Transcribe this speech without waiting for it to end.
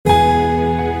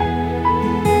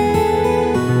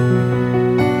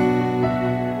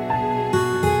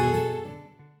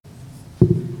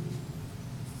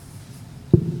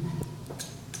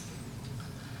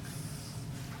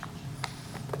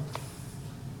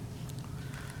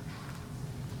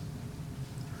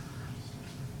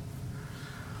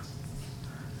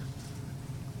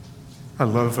I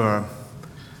love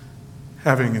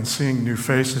having and seeing new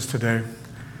faces today,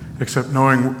 except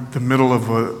knowing the middle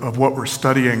of what we're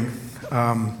studying.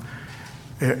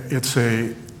 It's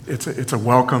a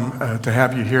welcome to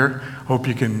have you here. Hope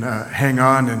you can hang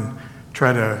on and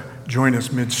try to join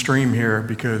us midstream here,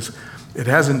 because it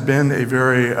hasn't been a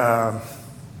very,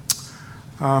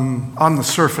 on the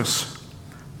surface,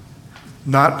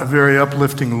 not a very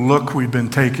uplifting look we've been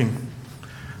taking.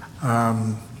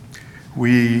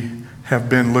 We have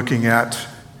been looking at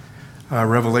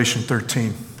Revelation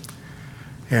 13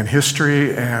 and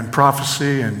history and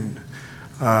prophecy and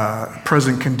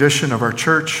present condition of our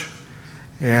church,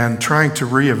 and trying to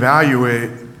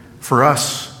reevaluate for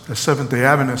us as Seventh-day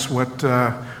Adventists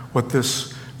what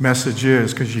this message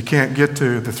is, because you can't get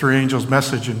to the three angels'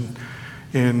 message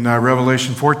in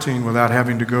Revelation 14 without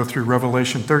having to go through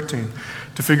Revelation 13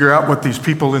 to figure out what these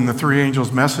people in the three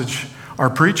angels' message are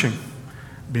preaching,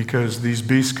 because these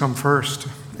beasts come first.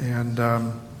 And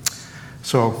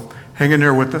so hang in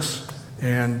there with us,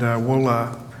 and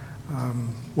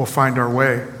we'll find our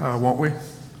way, won't we?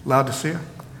 Laodicea.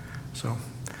 So,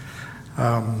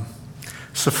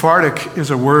 Sephardic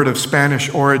is a word of Spanish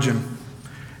origin,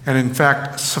 and in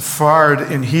fact,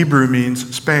 Sephard in Hebrew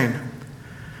means Spain.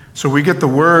 So we get the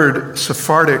word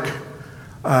Sephardic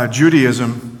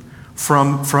Judaism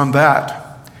from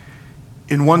that.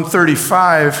 In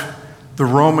 135, the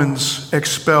Romans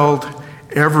expelled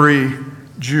every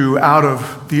Jew out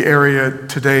of the area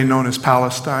today known as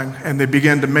Palestine, and they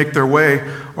began to make their way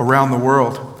around the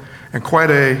world. And quite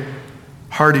a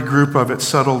hardy group of it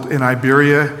settled in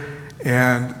Iberia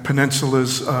and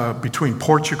peninsulas between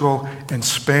Portugal and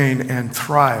Spain, and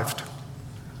thrived.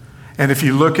 And if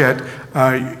you look at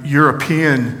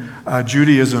European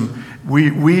Judaism,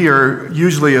 we are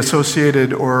usually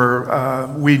associated, or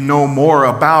we know more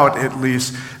about at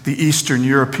least, the Eastern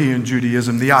European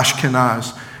Judaism, the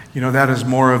Ashkenaz. You know, that is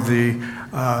more of the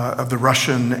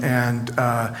Russian and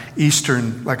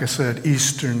Eastern, like I said,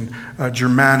 Eastern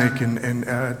Germanic and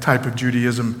type of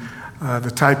Judaism,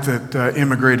 the type that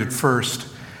immigrated first.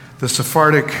 The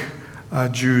Sephardic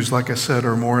Jews, like I said,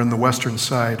 are more in the western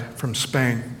side from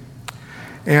Spain.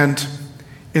 And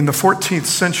in the 14th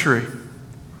century,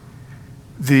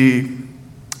 the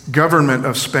government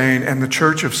of Spain and the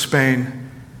Church of Spain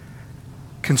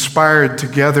conspired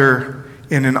together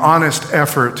in an honest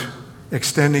effort,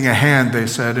 extending a hand, they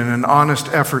said, in an honest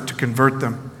effort to convert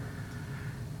them.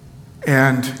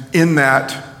 And in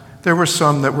that, there were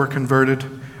some that were converted,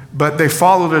 but they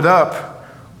followed it up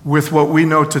with what we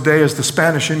know today as the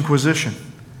Spanish Inquisition,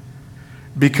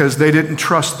 because they didn't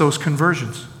trust those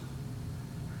conversions.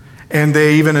 And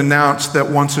they even announced that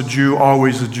once a Jew,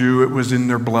 always a Jew. It was in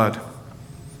their blood.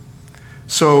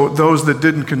 So those that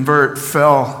didn't convert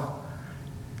fell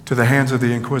to the hands of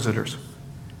the inquisitors.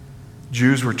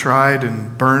 Jews were tried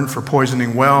and burned for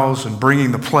poisoning wells and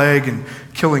bringing the plague and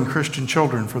killing Christian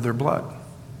children for their blood.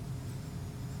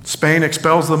 Spain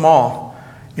expels them all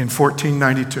in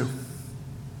 1492.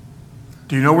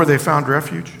 Do you know where they found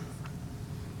refuge?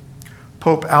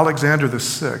 Pope Alexander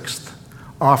VI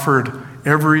offered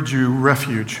every Jew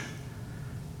refuge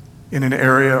in an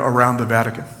area around the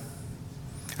Vatican.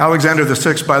 Alexander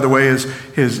VI, by the way,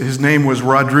 his name was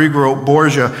Rodrigo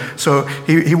Borgia. So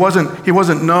he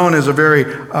wasn't known as a very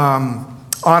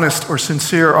honest or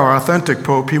sincere or authentic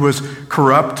pope. He was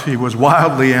corrupt. He was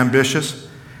wildly ambitious,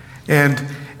 and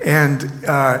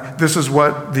this is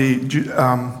what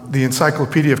the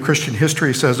Encyclopedia of Christian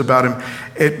History says about him.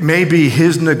 It may be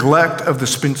his neglect of the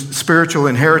spiritual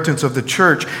inheritance of the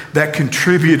church that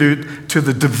contributed to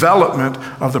the development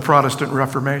of the Protestant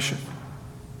Reformation.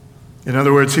 In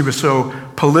other words, he was so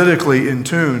politically in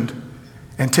tune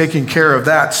and taking care of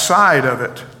that side of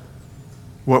it,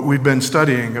 what we've been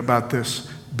studying about this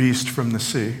beast from the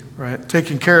sea, right?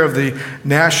 Taking care of the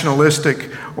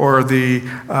nationalistic or the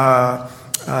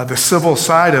civil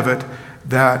side of it,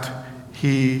 that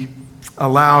he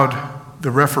allowed the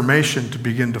Reformation to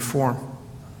begin to form.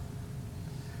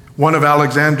 One of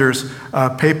Alexander's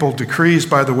papal decrees,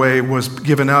 by the way, was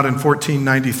given out in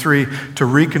 1493 to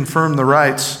reconfirm the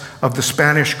rights of the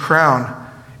Spanish crown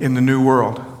in the New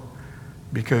World,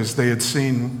 because they had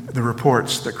seen the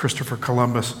reports that Christopher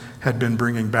Columbus had been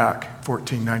bringing back,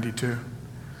 1492.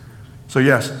 So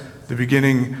yes, the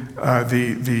beginning,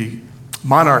 the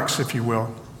monarchs, if you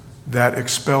will, that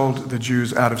expelled the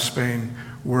Jews out of Spain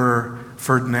were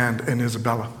Ferdinand and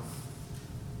Isabella.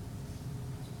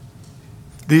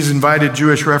 These invited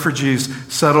Jewish refugees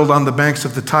settled on the banks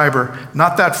of the Tiber,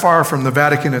 not that far from the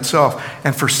Vatican itself.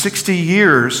 And for 60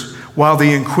 years, while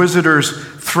the inquisitors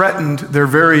threatened their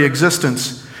very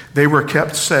existence, they were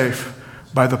kept safe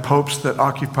by the popes that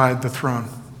occupied the throne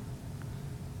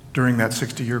during that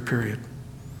 60-year period.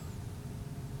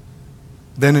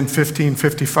 Then in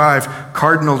 1555,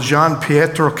 Cardinal Gian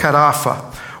Pietro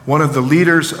Carafa, one of the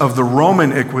leaders of the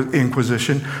Roman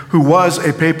Inquisition, who was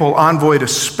a papal envoy to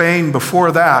Spain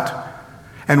before that,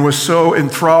 and was so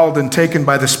enthralled and taken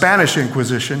by the Spanish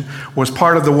Inquisition, was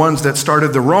part of the ones that started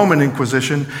the Roman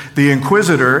Inquisition. The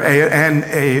inquisitor,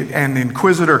 an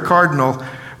inquisitor cardinal,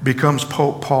 becomes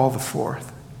Pope Paul IV.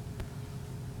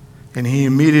 And he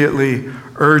immediately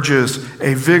urges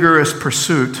a vigorous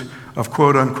pursuit of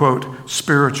quote-unquote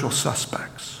spiritual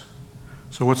suspects.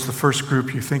 So what's the first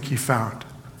group you think he found?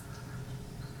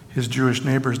 His Jewish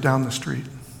neighbors down the street.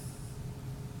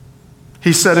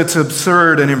 He said it's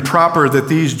absurd and improper that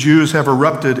these Jews have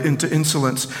erupted into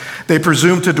insolence. They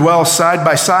presume to dwell side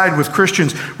by side with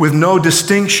Christians with no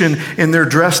distinction in their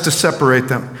dress to separate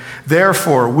them.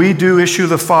 Therefore, we do issue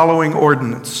the following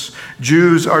ordinance.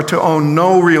 Jews are to own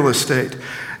no real estate.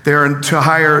 They are to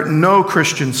hire no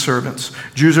Christian servants.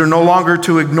 Jews are no longer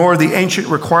to ignore the ancient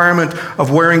requirement of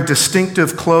wearing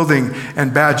distinctive clothing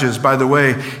and badges. By the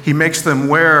way, he makes them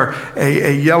wear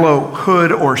a yellow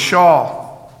hood or shawl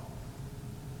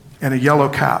and a yellow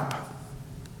cap.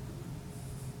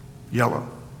 Yellow.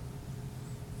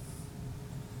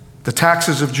 The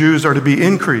taxes of Jews are to be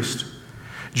increased.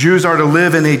 Jews are to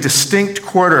live in a distinct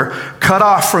quarter, cut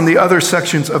off from the other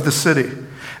sections of the city.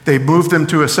 They moved them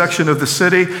to a section of the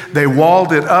city. They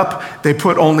walled it up. They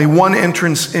put only one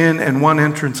entrance in and one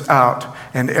entrance out.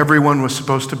 And everyone was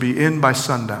supposed to be in by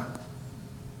sundown.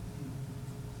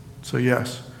 So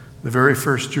yes, the very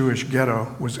first Jewish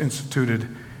ghetto was instituted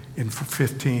in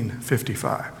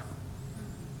 1555.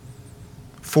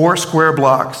 4 square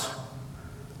blocks,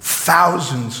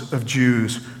 thousands of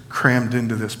Jews crammed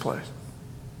into this place.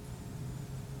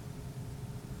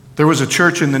 There was a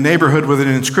church in the neighborhood with an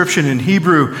inscription in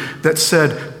Hebrew that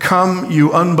said, "Come,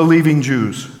 you unbelieving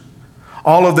Jews."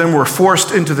 All of them were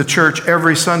forced into the church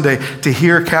every Sunday to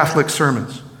hear Catholic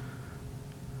sermons.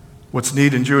 What's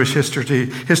neat in Jewish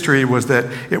history was that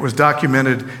it was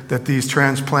documented that these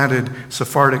transplanted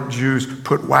Sephardic Jews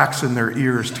put wax in their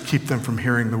ears to keep them from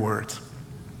hearing the words.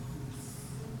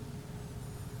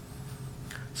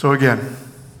 So again,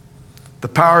 the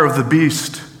power of the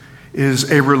beast is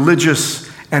a religious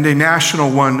and a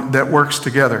national one that works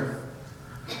together.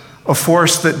 A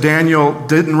force that Daniel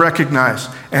didn't recognize,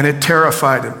 and it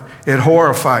terrified him. It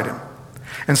horrified him.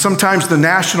 And sometimes the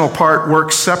national part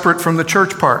works separate from the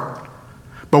church part.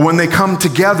 But when they come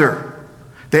together,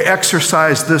 they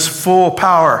exercise this full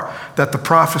power that the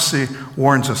prophecy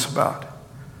warns us about.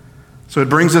 So it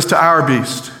brings us to our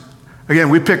beast. Again,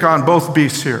 we pick on both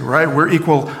beasts here, right? We're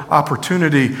equal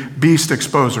opportunity beast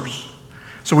exposers.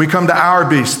 So we come to our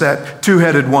beast, that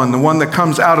two-headed one, the one that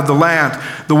comes out of the land,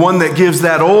 the one that gives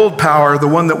that old power, the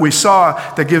one that we saw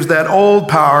that gives that old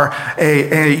power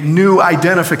a new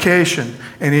identification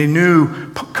and a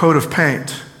new coat of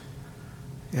paint.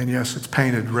 And yes, it's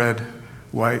painted red,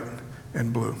 white,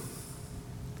 and blue.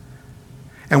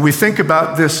 And we think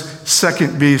about this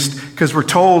second beast because we're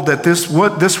told that this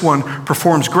one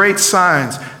performs great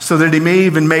signs so that he may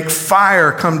even make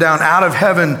fire come down out of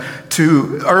heaven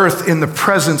to earth in the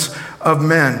presence of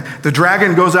men. The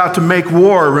dragon goes out to make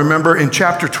war, remember in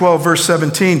chapter 12, verse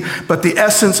 17. But the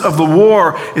essence of the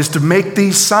war is to make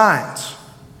these signs.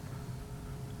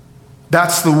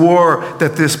 That's the war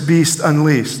that this beast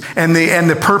unleashed. And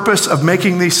the purpose of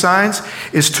making these signs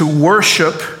is to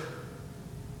worship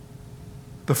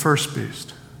the first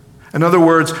beast. In other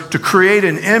words, to create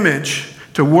an image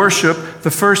to worship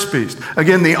the first beast.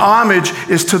 Again, the homage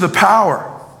is to the power.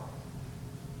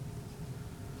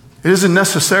 It isn't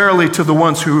necessarily to the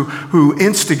ones who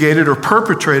instigated or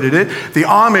perpetrated it. The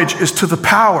homage is to the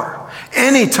power.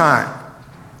 Anytime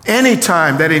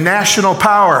that a national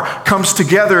power comes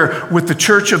together with the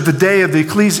church of the day of the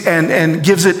and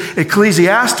gives it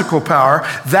ecclesiastical power,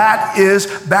 that is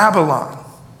Babylon.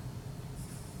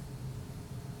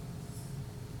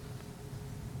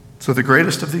 So the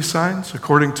greatest of these signs,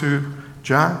 according to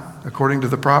John, according to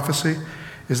the prophecy,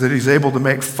 is that he's able to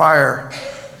make fire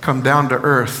come down to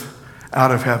earth out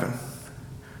of heaven.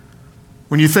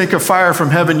 When you think of fire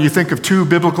from heaven, you think of 2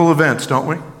 biblical events, don't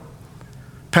we?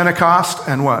 Pentecost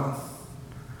and what?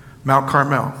 Mount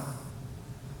Carmel.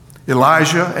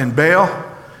 Elijah and Baal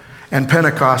and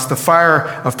Pentecost, the fire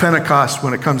of Pentecost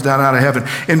when it comes down out of heaven.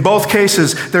 In both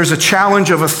cases, there's a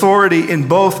challenge of authority in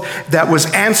both that was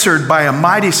answered by a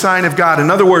mighty sign of God. In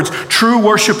other words, true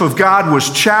worship of God was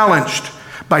challenged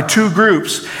by 2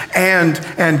 groups, and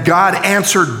God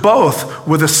answered both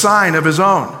with a sign of his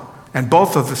own. And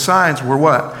both of the signs were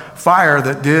what? Fire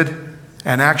that did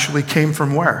and actually came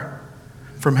from where?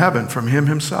 From heaven, from him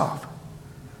himself.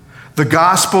 The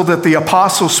gospel that the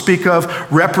apostles speak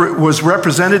of was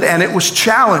represented, and it was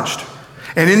challenged.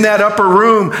 And in that upper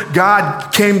room,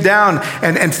 God came down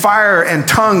and fire and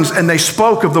tongues, and they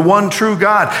spoke of the one true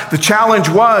God. The challenge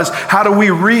was, how do we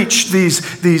reach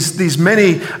these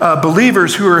many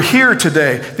believers who are here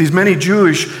today, these many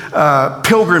Jewish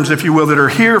pilgrims, if you will, that are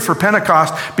here for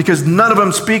Pentecost, because none of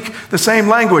them speak the same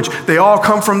language. They all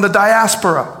come from the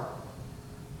diaspora.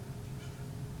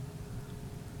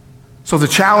 So the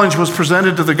challenge was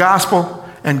presented to the gospel,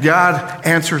 and God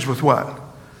answers with what?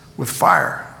 With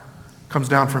fire. Comes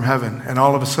down from heaven, and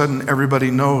all of a sudden everybody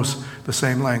knows the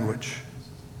same language.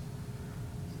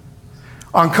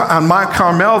 On Mount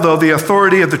Carmel, though, the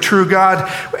authority of the true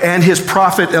God and his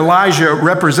prophet Elijah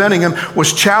representing him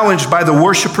was challenged by the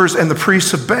worshipers and the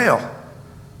priests of Baal.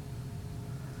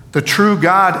 The true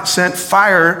God sent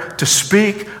fire to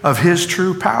speak of his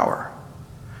true power.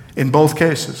 In both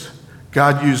cases,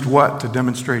 God used what to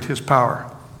demonstrate his power?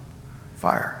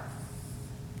 Fire.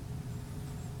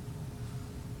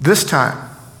 This time,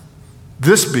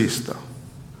 this beast, though,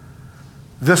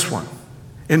 this one,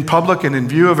 in public and in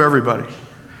view of everybody,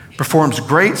 performs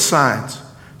great signs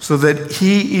so that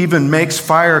he even makes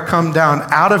fire come down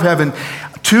out of heaven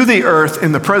to the earth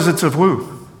in the presence of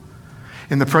who?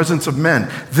 In the presence of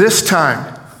men. This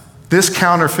time, this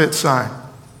counterfeit sign,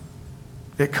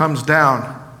 it comes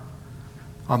down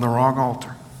on the wrong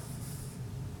altar.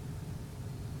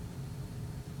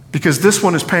 Because this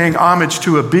one is paying homage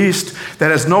to a beast that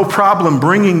has no problem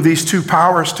bringing these two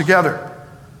powers together.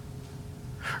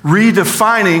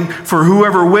 Redefining for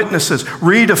whoever witnesses,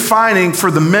 redefining for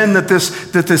the men that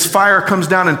this fire comes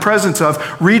down in presence of,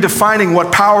 redefining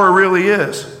what power really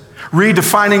is,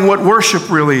 redefining what worship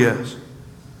really is.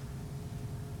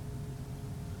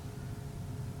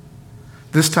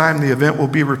 This time the event will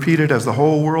be repeated as the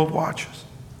whole world watches.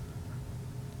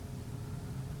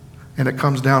 And it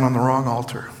comes down on the wrong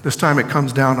altar. This time it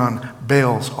comes down on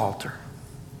Baal's altar.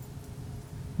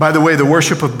 By the way, the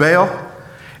worship of Baal,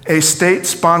 a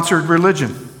state-sponsored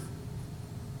religion,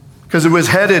 because it was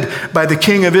headed by the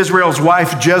king of Israel's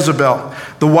wife, Jezebel.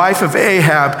 The wife of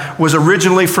Ahab was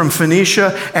originally from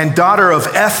Phoenicia and daughter of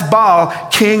Ethbaal,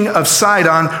 king of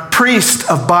Sidon, priest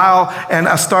of Baal and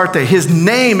Astarte. His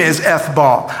name is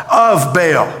Ethbaal, of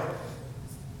Baal.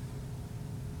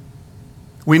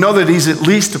 We know that he's at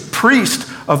least a priest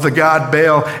of the god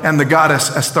Baal and the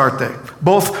goddess Astarte,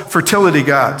 both fertility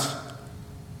gods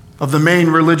of the main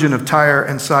religion of Tyre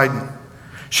and Sidon.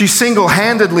 She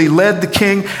single-handedly led the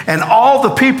king and all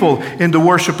the people into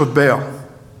worship of Baal.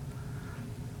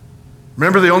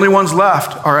 Remember, the only ones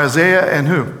left are Isaiah and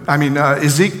who?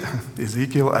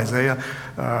 Ezekiel, Isaiah.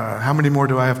 How many more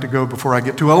do I have to go before I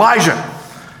get to Elijah?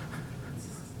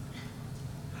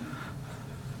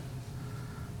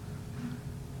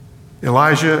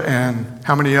 Elijah and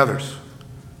how many others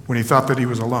when he thought that he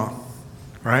was alone,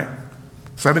 right?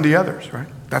 70 others, right?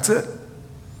 That's it.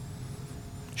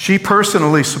 She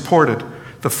personally supported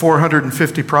the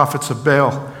 450 prophets of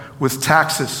Baal with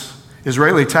taxes,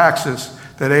 Israeli taxes,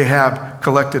 that Ahab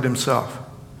collected himself.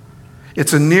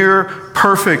 It's a near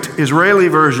perfect Israeli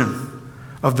version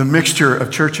of the mixture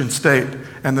of church and state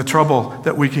and the trouble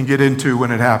that we can get into when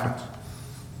it happens.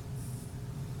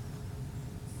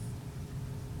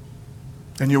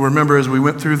 And you'll remember as we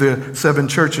went through the 7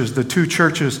 churches, the 2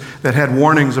 churches that had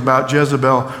warnings about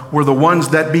Jezebel were the ones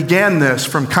that began this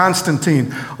from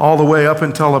Constantine all the way up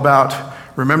until about,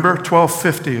 remember,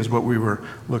 1250 is what we were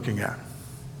looking at.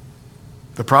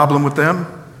 The problem with them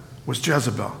was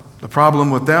Jezebel. The problem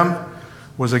with them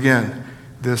was, again,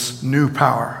 this new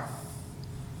power,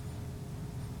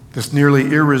 this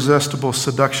nearly irresistible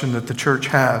seduction that the church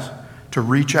has to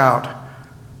reach out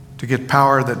to get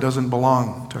power that doesn't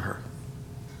belong to her,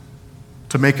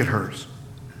 to make it hers.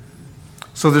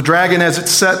 So the dragon, as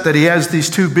it's set that he has these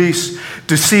 2 beasts,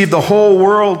 deceived the whole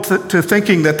world to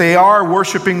thinking that they are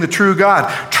worshiping the true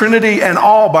God. Trinity and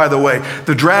all, by the way.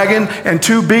 The dragon and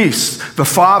 2 beasts, the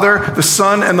Father, the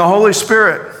Son, and the Holy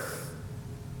Spirit.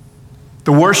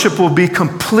 The worship will be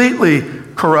completely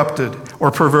corrupted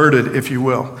or perverted, if you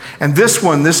will. And this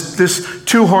one, this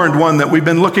 2-horned one that we've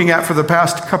been looking at for the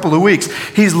past couple of weeks,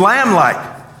 he's lamb-like.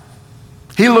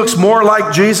 He looks more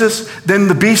like Jesus than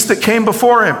the beast that came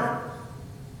before him.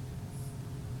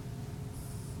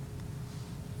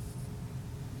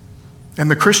 And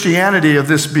the Christianity of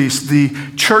this beast, the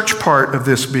church part of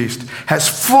this beast, has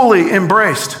fully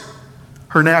embraced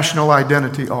her national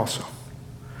identity also.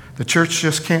 The church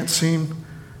just can't seem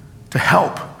to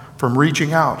help from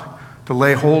reaching out to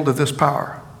lay hold of this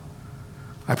power.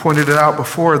 I pointed it out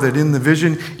before that in the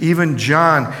vision, even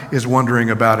John is wondering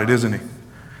about it, isn't he?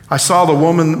 I saw the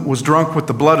woman was drunk with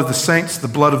the blood of the saints, the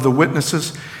blood of the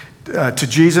witnesses to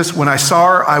Jesus. When I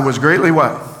saw her, I was greatly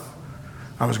what?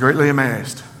 I was greatly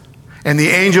amazed. And the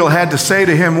angel had to say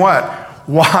to him what?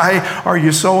 Why are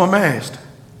you so amazed?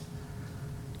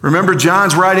 Remember,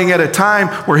 John's writing at a time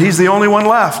where he's the only one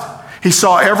left. He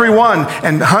saw everyone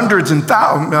and hundreds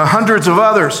of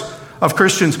others of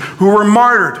Christians who were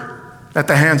martyred at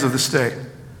the hands of the state.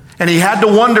 And he had to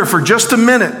wonder for just a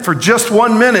minute, for just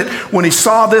 1 minute, when he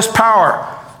saw this power,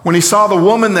 when he saw the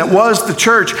woman that was the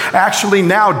church actually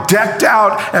now decked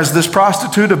out as this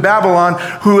prostitute of Babylon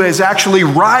who is actually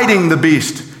riding the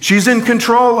beast. She's in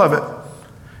control of it.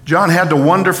 John had to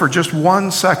wonder for just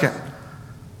 1 second.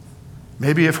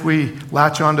 Maybe if we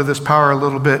latch onto this power a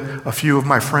little bit, a few of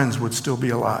my friends would still be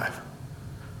alive.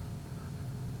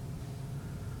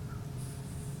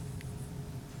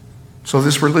 So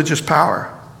this religious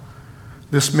power,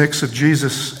 this mix of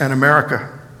Jesus and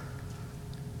America.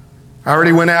 I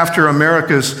already went after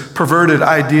America's perverted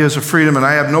ideas of freedom, and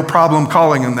I have no problem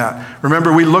calling them that.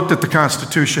 Remember, we looked at the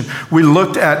Constitution. We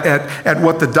looked at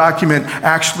what the document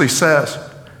actually says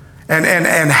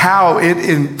and how it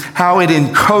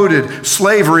encoded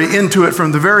slavery into it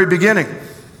from the very beginning.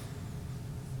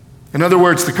 In other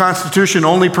words, the Constitution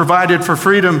only provided for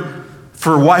freedom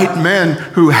for white men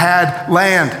who had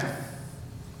land.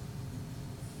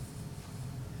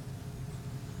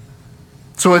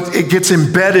 So it gets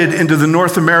embedded into the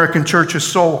North American church's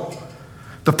soul.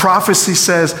 The prophecy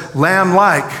says,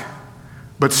 lamb-like,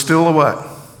 but still a what?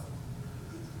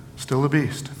 Still a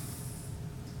beast.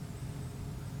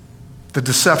 The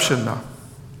deception, though.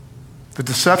 The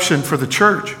deception for the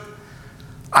church.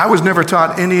 I was never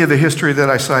taught any of the history that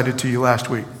I cited to you last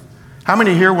week. How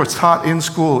many here was taught in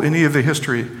school any of the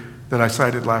history that I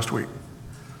cited last week?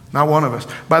 Not one of us.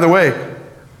 By the way,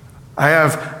 I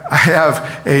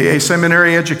have a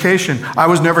seminary education. I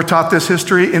was never taught this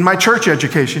history in my church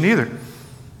education either.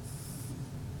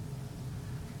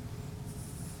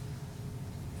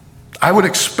 I would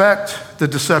expect the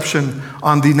deception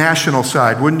on the national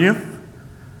side, wouldn't you?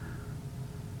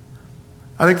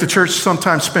 I think the church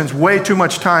sometimes spends way too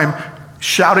much time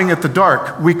shouting at the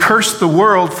dark. We curse the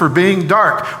world for being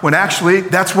dark, when actually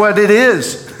that's what it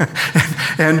is.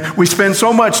 And we spend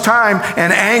so much time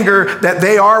and anger that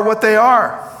they are what they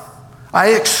are.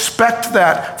 I expect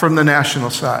that from the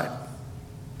national side.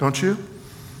 Don't you?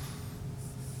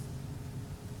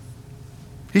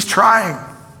 He's trying.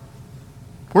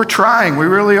 We're trying. We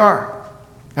really are.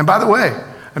 And by the way,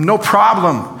 I have no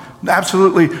problem,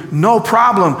 absolutely no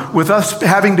problem with us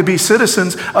having to be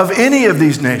citizens of any of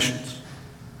these nations.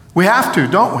 We have to,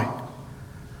 don't we?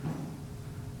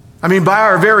 I mean, by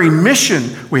our very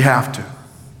mission, we have to.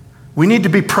 We need to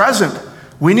be present.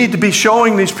 We need to be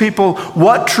showing these people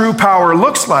what true power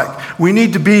looks like. We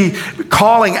need to be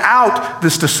calling out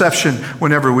this deception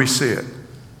whenever we see it.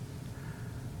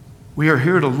 We are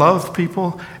here to love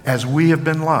people as we have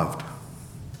been loved.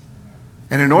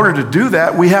 And in order to do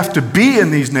that, we have to be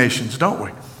in these nations, don't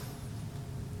we?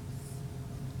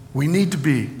 We need to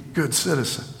be good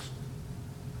citizens.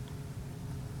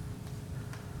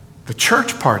 The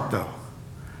church part, though,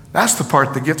 that's the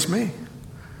part that gets me.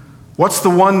 What's the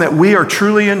one that we are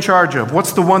truly in charge of?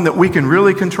 What's the one that we can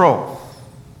really control?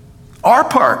 Our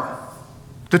part,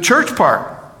 the church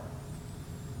part.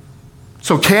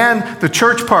 So can the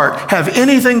church part have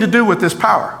anything to do with this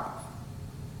power?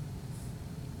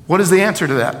 What is the answer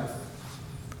to that?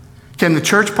 Can the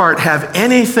church part have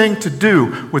anything to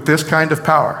do with this kind of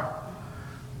power?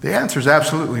 The answer is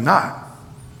absolutely not.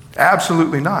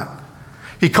 Absolutely not.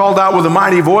 He called out with a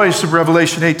mighty voice of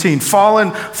Revelation 18, fallen,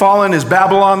 fallen is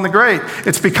Babylon the Great.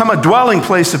 It's become a dwelling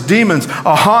place of demons,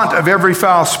 a haunt of every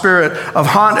foul spirit, a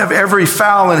haunt of every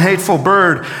foul and hateful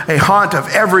bird, a haunt of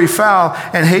every foul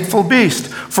and hateful beast.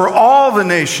 For all the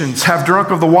nations have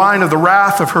drunk of the wine of the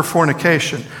wrath of her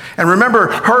fornication. And remember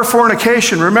her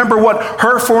fornication. Remember what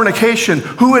her fornication,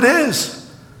 who it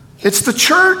is. It's the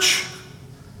church.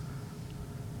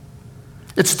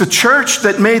 It's the church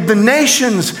that made the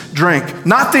nations drink,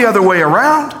 not the other way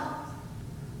around.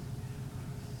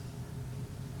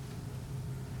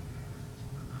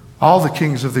 All the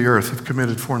kings of the earth have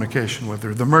committed fornication with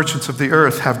her. The merchants of the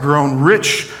earth have grown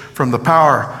rich from the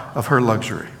power of her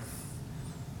luxury.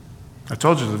 I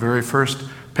told you the very first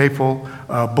papal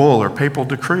bull or papal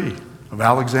decree of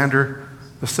Alexander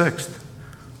VI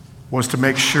was to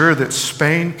make sure that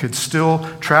Spain could still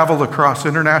travel across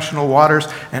international waters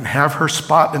and have her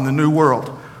spot in the New World.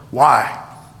 Why?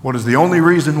 What is the only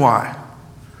reason why?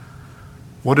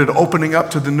 What did opening up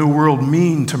to the New World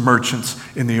mean to merchants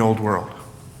in the Old World?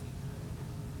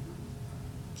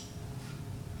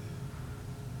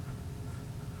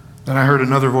 Then I heard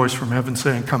another voice from heaven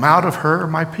saying, "Come out of her,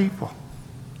 my people."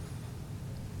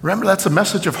 Remember, that's a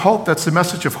message of hope. That's the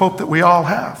message of hope that we all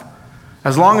have.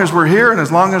 As long as we're here and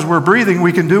as long as we're breathing,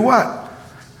 we can do what?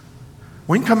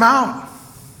 We can come out.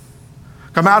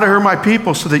 Come out of her, my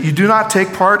people, so that you do not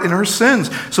take part in her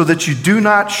sins, so that you do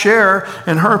not share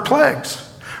in her plagues.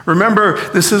 Remember,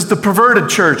 this is the perverted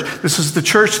church. This is the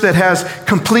church that has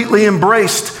completely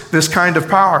embraced this kind of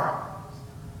power.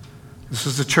 This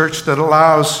is the church that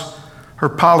allows her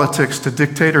politics to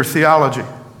dictate her theology,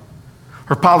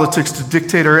 her politics to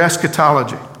dictate her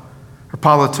eschatology, her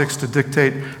politics to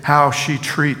dictate how she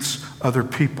treats other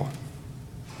people.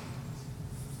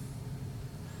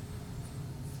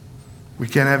 We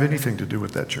can't have anything to do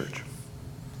with that church.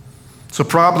 So the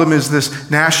problem is this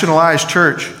nationalized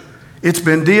church. It's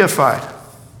been deified,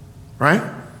 right?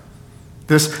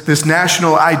 This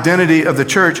national identity of the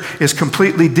church is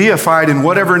completely deified in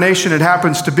whatever nation it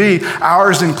happens to be,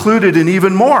 ours included, and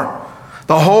even more.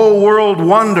 The whole world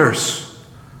wonders.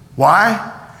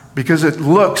 Why? Because it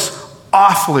looks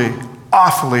awfully,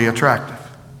 awfully attractive.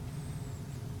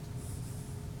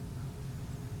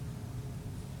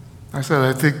 I said,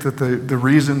 I think that the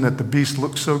reason that the beast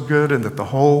looks so good and that the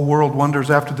whole world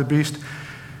wonders after the beast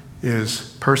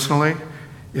is, personally,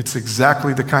 it's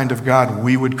exactly the kind of God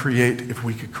we would create if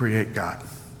we could create God.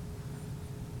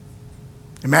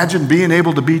 Imagine being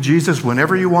able to be Jesus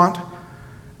whenever you want,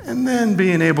 and then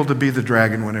being able to be the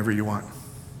dragon whenever you want.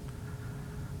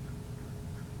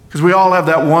 Because we all have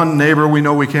that one neighbor we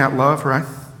know we can't love, right?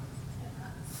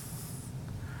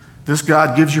 This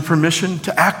God gives you permission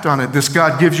to act on it. This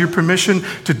God gives you permission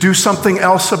to do something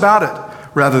else about it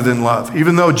rather than love.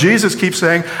 Even though Jesus keeps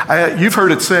saying, you've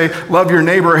heard it say, love your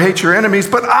neighbor, hate your enemies,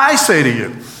 but I say to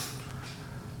you,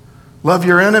 love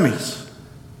your enemies.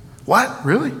 What?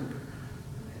 Really?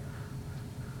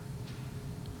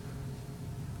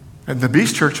 And the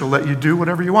beast church will let you do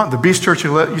whatever you want. The beast church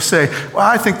will let you say, well,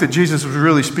 I think that Jesus was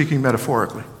really speaking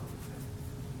metaphorically.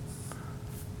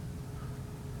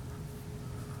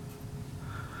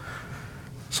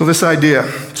 So this idea,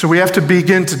 so we have to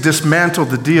begin to dismantle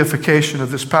the deification of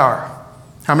this power.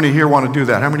 How many here want to do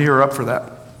that? How many here are up for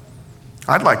that?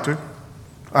 I'd like to.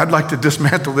 I'd like to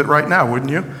dismantle it right now,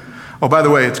 wouldn't you? Oh, by the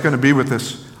way, it's going to be with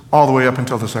us all the way up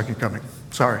until the second coming.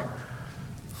 Sorry.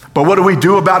 But what do we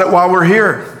do about it while we're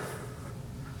here?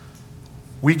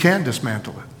 We can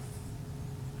dismantle it.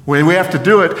 We have to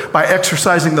do it by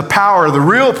exercising the power, the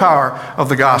real power of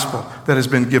the gospel that has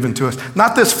been given to us.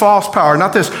 Not this false power,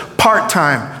 not this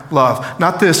part-time love,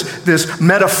 not this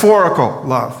metaphorical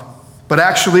love, but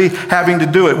actually having to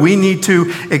do it. We need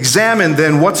to examine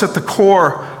then what's at the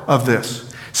core of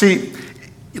this. See,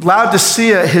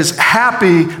 Laodicea is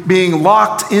happy being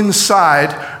locked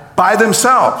inside by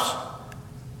themselves.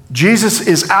 Jesus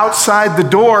is outside the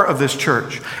door of this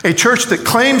church. A church that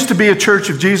claims to be a church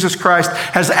of Jesus Christ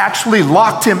has actually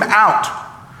locked him out.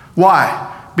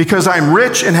 Why? Because I'm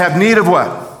rich and have need of what?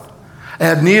 I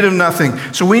have need of nothing.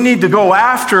 So we need to go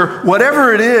after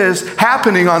whatever it is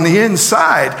happening on the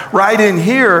inside, right in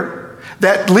here,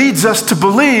 that leads us to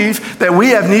believe that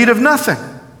we have need of nothing.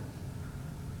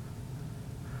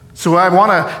 So I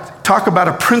want to talk about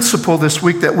a principle this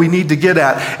week that we need to get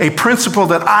at, a principle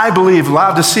that I believe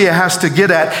Laodicea has to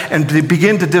get at and to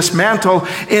begin to dismantle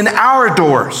in our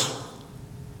doors.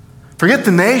 Forget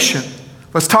the nation.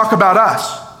 Let's talk about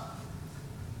us.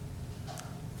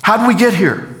 How did we get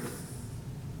here?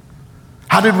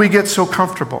 How did we get so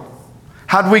comfortable?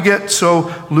 How did we get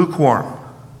so lukewarm?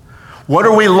 What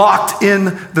are we locked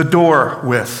in the door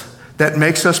with that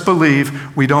makes us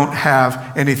believe we don't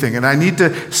have anything? And I need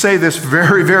to say this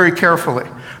very, very carefully.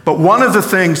 But one of the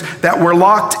things that we're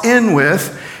locked in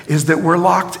with is that we're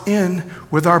locked in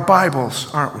with our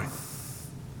Bibles, aren't we?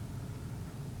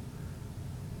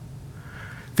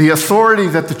 The authority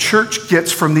that the church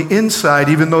gets from the inside,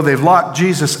 even though they've locked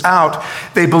Jesus out,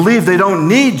 they believe they don't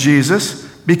need Jesus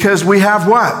because we have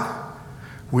what?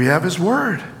 We have his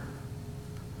word.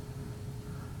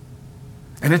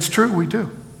 And it's true, we do.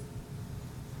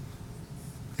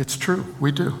 It's true,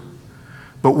 we do.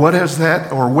 But what has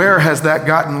that, or where has that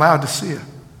gotten Laodicea?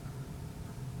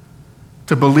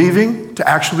 To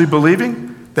actually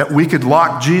believing that we could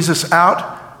lock Jesus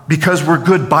out because we're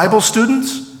good Bible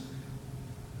students?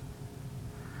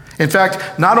 In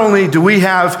fact, not only do we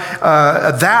have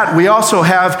that, we also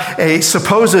have a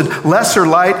supposed lesser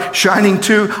light shining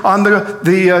too on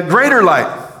the greater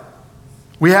light.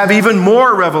 We have even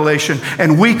more revelation,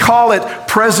 and we call it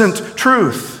present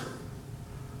truth.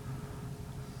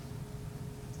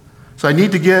 So I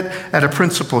need to get at a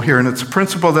principle here, and it's a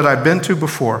principle that I've been to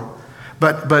before,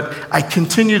 But I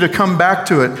continue to come back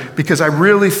to it because I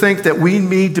really think that we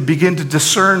need to begin to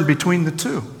discern between the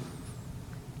two.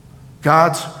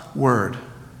 God's word.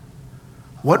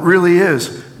 What really is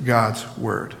God's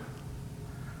word?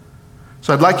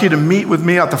 So I'd like you to meet with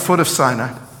me at the foot of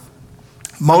Sinai.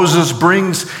 Moses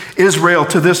brings Israel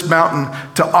to this mountain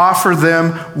to offer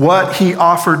them what he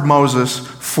offered Moses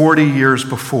 40 years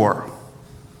before.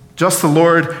 Just the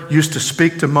Lord used to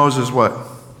speak to Moses what?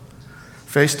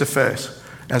 Face to face,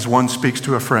 as one speaks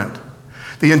to a friend.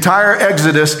 The entire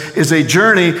Exodus is a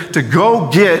journey to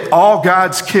go get all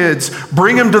God's kids,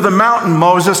 bring them to the mountain,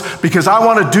 Moses, because I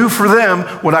want to do for them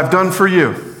what I've done for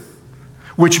you.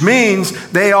 Which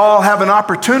means they all have an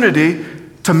opportunity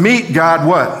to meet God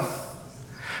what?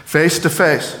 Face to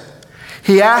face.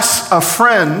 He asks a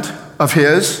friend of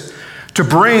his to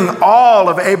bring all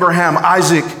of Abraham,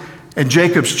 Isaac, and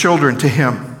Jacob's children to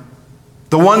him.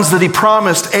 The ones that he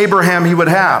promised Abraham he would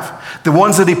have. The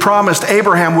ones that he promised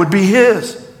Abraham would be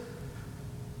his.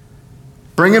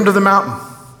 Bring him to the mountain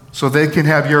so they can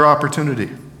have your opportunity.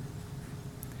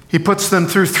 He puts them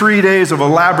through 3 days of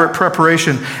elaborate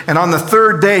preparation. And on the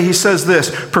third day, he says this,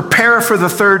 prepare for the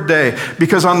third day,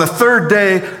 because on the third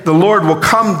day, the Lord will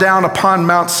come down upon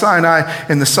Mount Sinai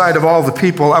in the sight of all the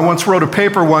people. I once wrote a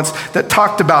paper that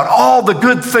talked about all the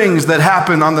good things that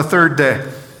happen on the third day.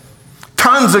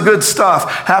 Tons of good stuff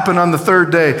happen on the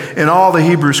third day in all the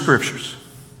Hebrew scriptures.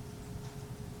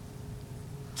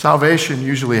 Salvation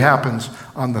usually happens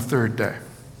on the third day.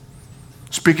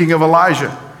 Speaking of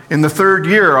Elijah, in the third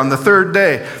year, on the third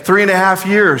day, 3.5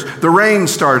 years, the rain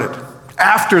started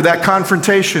after that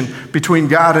confrontation between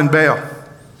God and Baal.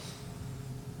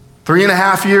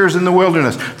 3.5 years in the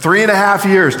wilderness, 3.5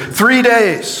 years, 3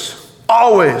 days,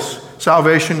 always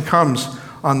salvation comes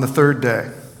on the third day.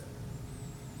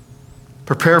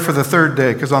 Prepare for the third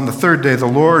day, because on the third day, the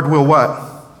Lord will what?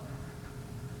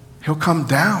 He'll come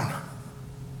down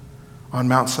on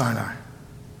Mount Sinai.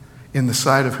 In the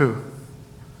sight of who?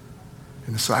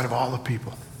 In the sight of all the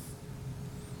people.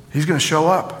 He's going to show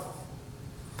up.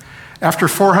 After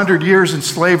 400 years in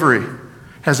slavery,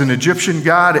 has an Egyptian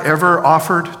god ever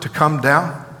offered to come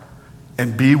down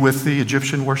and be with the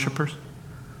Egyptian worshipers?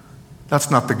 That's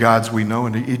not the gods we know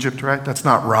in Egypt, right? That's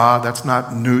not Ra, that's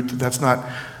not Nut, that's not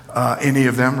any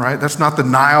of them, right? That's not the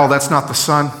Nile, that's not the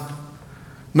sun.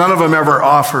 None of them ever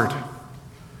offered.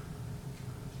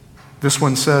 This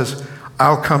one says,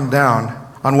 I'll come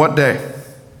down on what day?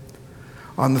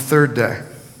 On the third day.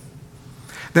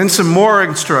 Then some more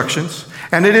instructions,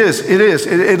 and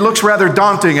it looks rather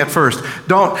daunting at first.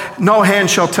 No hand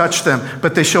shall touch them,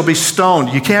 but they shall be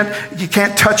stoned. You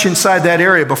can't touch inside that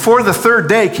area. Before the third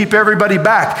day, keep everybody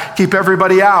back, keep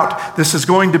everybody out. This is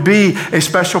going to be a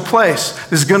special place.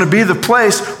 This is going to be the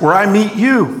place where I meet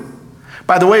you.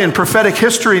 By the way, in prophetic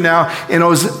history now,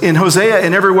 in Hosea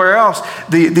and everywhere else,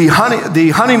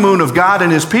 the honeymoon of God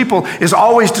and his people is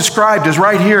always described as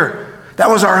right here. That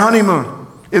was our honeymoon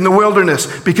in the wilderness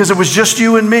because it was just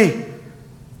you and me.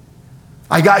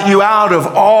 I got you out of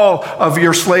all of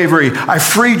your slavery. I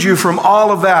freed you from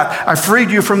all of that. I freed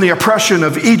you from the oppression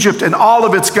of Egypt and all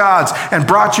of its gods and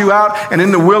brought you out. And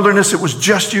in the wilderness, it was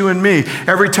just you and me.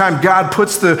 Every time God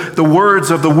puts the words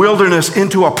of the wilderness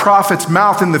into a prophet's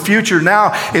mouth in the future,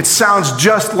 now it sounds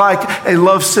just like a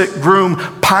lovesick groom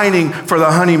pining for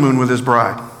the honeymoon with his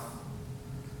bride.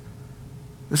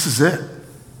 This is it.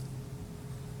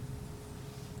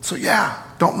 So yeah,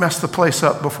 don't mess the place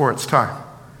up before it's time.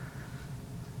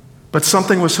 But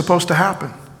something was supposed to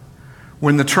happen.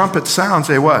 When the trumpet sounds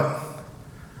a what?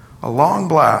 A long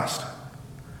blast.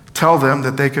 Tell them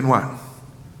that they can what?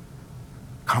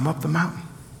 Come up the mountain.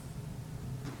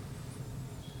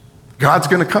 God's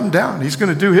going to come down. He's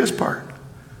going to do his part.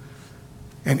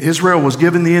 And Israel was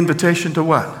given the invitation to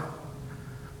what?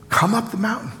 Come up the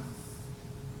mountain.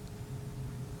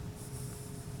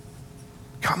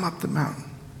 Come up the mountain.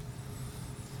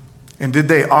 And did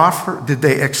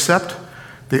they accept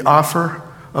the offer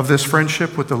of this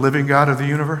friendship with the living God of the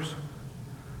universe?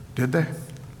 Did they?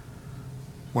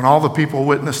 When all the people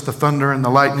witnessed the thunder and the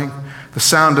lightning, the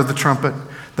sound of the trumpet,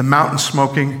 the mountain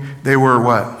smoking, they were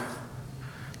what?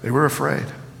 They were afraid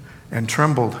and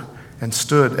trembled and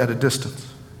stood at a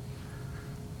distance.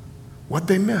 What'd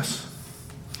they miss?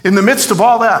 In the midst of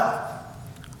all that,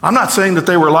 I'm not saying that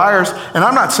they were liars, and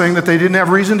I'm not saying that they didn't have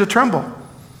reason to tremble.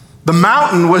 The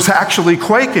mountain was actually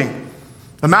quaking.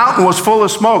 The mountain was full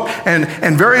of smoke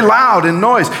and very loud in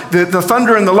noise. The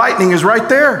thunder and the lightning is right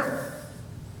there.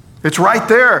 It's right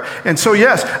there. And so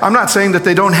yes, I'm not saying that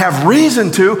they don't have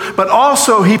reason to, but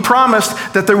also he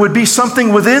promised that there would be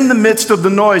something within the midst of the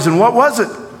noise. And what was it?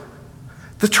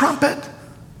 The trumpet.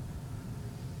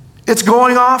 It's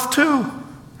going off too.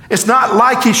 It's not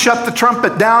like he shut the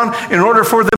trumpet down in order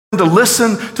for them to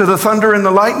listen to the thunder and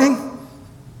the lightning.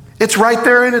 It's right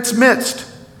there in its midst.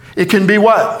 It can be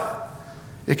what?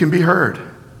 It can be heard.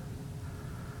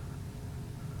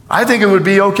 I think it would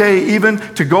be okay even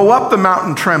to go up the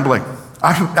mountain trembling.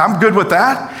 I'm good with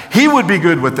that. He would be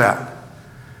good with that.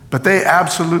 But they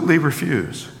absolutely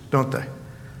refuse, don't they?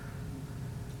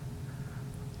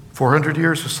 400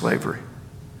 years of slavery.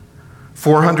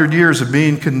 400 years of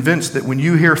being convinced that when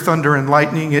you hear thunder and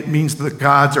lightning, it means that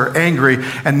gods are angry.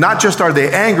 And not just are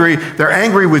they angry, they're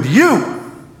angry with you.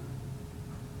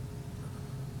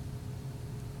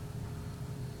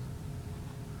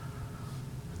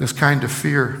 This kind of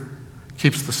fear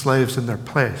keeps the slaves in their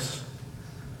place.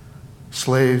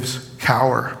 Slaves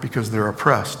cower because they're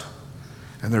oppressed,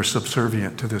 and they're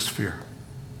subservient to this fear.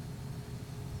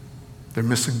 They're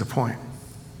missing the point.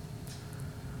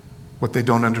 What they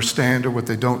don't understand or what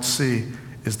they don't see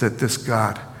is that this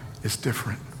God is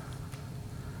different.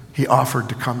 He offered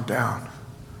to come down.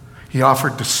 He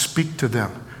offered to speak to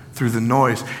them through the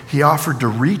noise. He offered to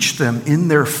reach them in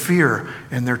their fear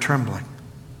and their trembling.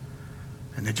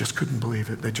 And they just couldn't believe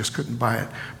it. They just couldn't buy it.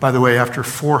 By the way, after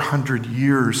 400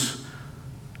 years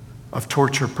of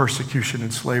torture, persecution,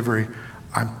 and slavery,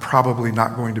 I'm probably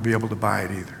not going to be able to buy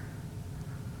it either.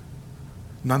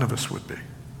 None of us would be.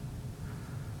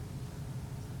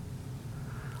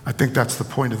 I think that's the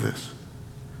point of this.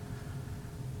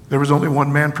 There was only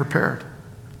one man prepared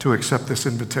to accept this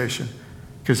invitation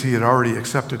because he had already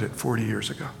accepted it 40 years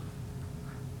ago.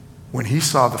 When he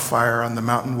saw the fire on the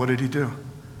mountain, what did he do?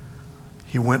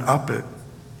 He went up it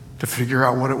to figure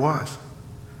out what it was.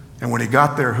 And when he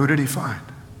got there, who did he find?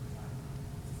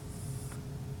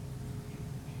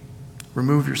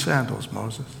 Remove your sandals,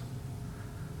 Moses,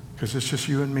 because it's just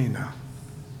you and me now.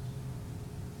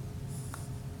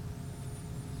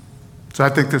 So I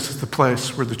think this is the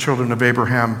place where the children of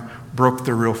Abraham broke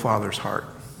their real father's heart.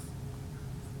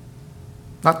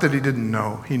 Not that he didn't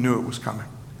know, he knew it was coming.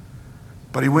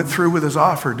 But he went through with his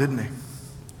offer, didn't he?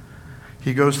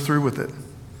 He goes through with it.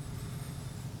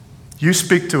 You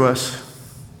speak to us,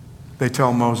 they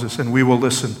tell Moses, and we will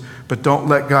listen. But don't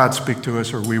let God speak to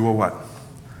us or we will what?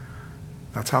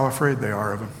 That's how afraid they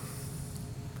are of him.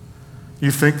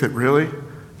 You think that really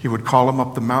he would call them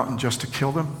up the mountain just to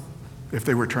kill them if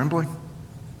they were trembling?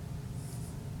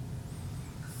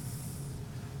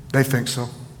 They think so.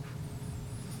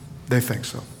 They think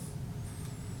so.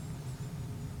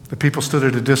 The people stood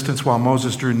at a distance while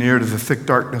Moses drew near to the thick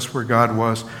darkness where God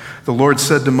was. The Lord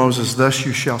said to Moses, "Thus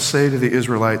you shall say to the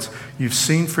Israelites, you've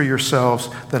seen for yourselves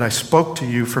that I spoke to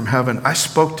you from heaven. I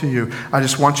spoke to you. I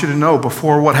just want you to know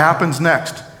before what happens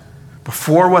next,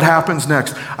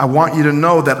 I want you to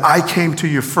know that I came to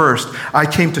you first. I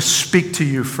came to speak to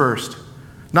you first."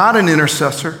 Not an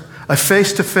intercessor, a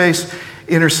face-to-face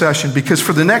intercession, because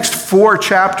for the next 4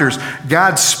 chapters,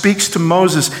 God speaks to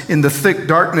Moses in the thick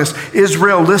darkness.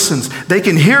 Israel listens. They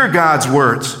can hear God's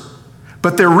words,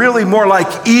 but they're really more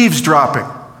like eavesdropping.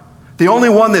 The only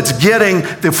one that's getting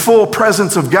the full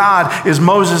presence of God is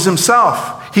Moses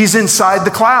himself. He's inside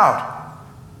the cloud.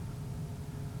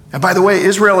 And by the way,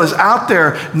 Israel is out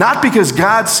there not because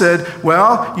God said,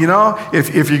 well, you know,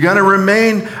 if you're going to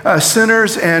remain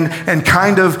sinners and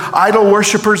kind of idol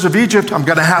worshipers of Egypt, I'm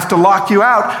going to have to lock you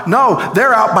out. No,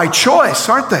 they're out by choice,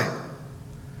 aren't they?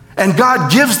 And God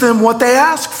gives them what they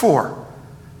ask for.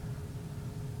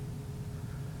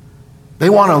 They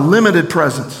want a limited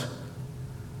presence.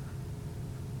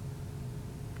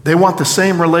 They want the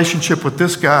same relationship with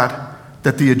this God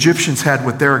that the Egyptians had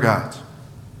with their gods.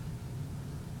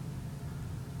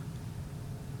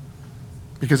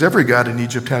 Because every god in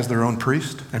Egypt has their own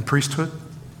priest and priesthood,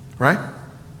 right?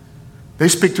 They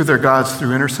speak to their gods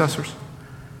through intercessors.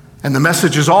 And the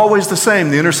message is always the same.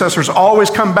 The intercessors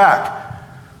always come back.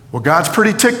 Well, God's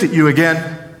pretty ticked at you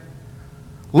again.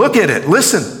 Look at it.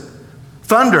 Listen.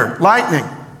 Thunder, lightning.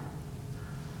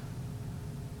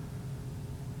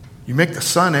 You make the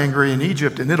sun angry in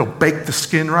Egypt and it'll bake the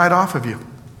skin right off of you.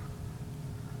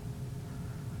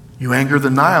 You anger the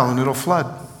Nile and it'll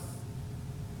flood.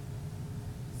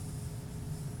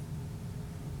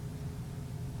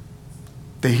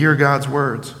 They hear God's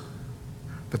words,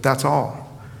 but that's all.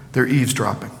 They're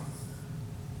eavesdropping.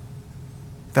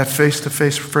 That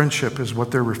face-to-face friendship is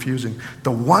what they're refusing. The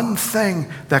one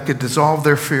thing that could dissolve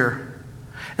their fear,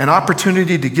 an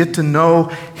opportunity to get to know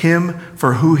him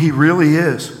for who he really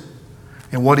is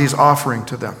and what he's offering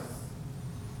to them.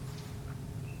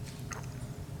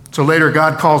 So later,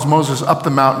 God calls Moses up the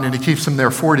mountain and he keeps him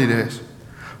there 40 days.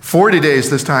 40 days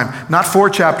this time, not 4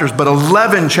 chapters, but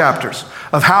 11 chapters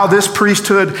of how this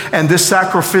priesthood and this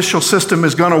sacrificial system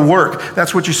is going to work.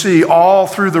 That's what you see all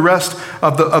through the rest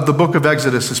of the book of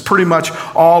Exodus. It's pretty much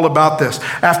all about this.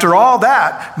 After all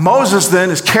that, Moses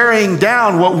then is carrying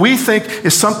down what we think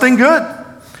is something good.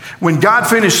 When God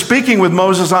finished speaking with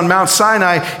Moses on Mount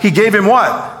Sinai, he gave him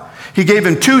what? He gave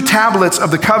him 2 tablets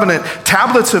of the covenant,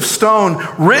 tablets of stone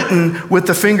written with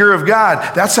the finger of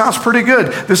God. That sounds pretty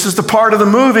good. This is the part of the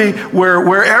movie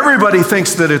where everybody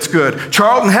thinks that it's good.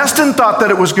 Charlton Heston thought that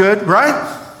it was good,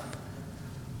 right?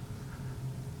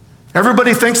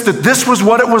 Everybody thinks that this was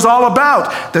what it was all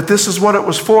about, that this is what it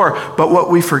was for. But what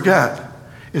we forget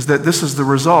is that this is the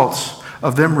results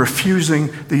of them refusing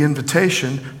the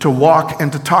invitation to walk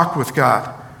and to talk with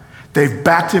God. They've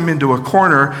backed him into a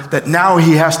corner that now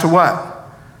he has to what?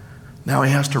 Now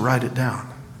he has to write it down.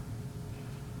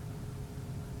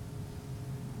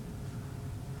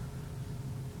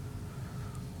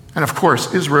 And of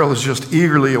course, Israel is just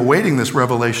eagerly awaiting this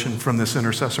revelation from this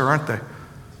intercessor, aren't they?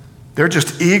 They're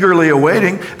just eagerly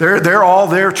awaiting. They're all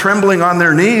there trembling on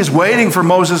their knees, waiting for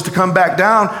Moses to come back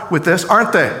down with this,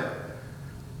 aren't they?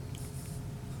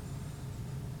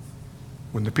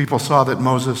 When the people saw that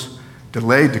Moses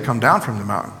delayed to come down from the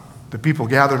mountain, the people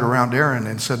gathered around Aaron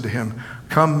and said to him,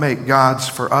 "Come make gods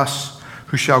for us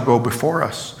who shall go before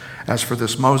us. As for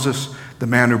this Moses, the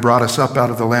man who brought us up out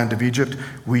of the land of Egypt,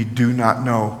 we do not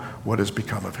know what has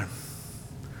become of him."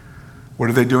 What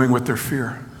are they doing with their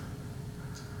fear?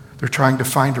 They're trying to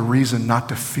find a reason not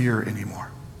to fear anymore.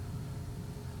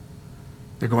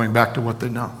 They're going back to what they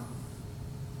know.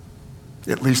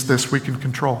 At least this we can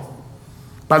control.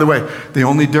 By the way, the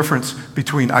only difference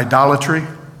between idolatry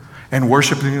and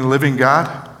worshiping the living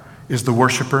God is the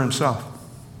worshiper himself.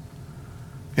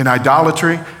 In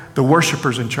idolatry, the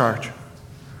worshiper's in charge.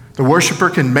 The worshiper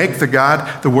can make the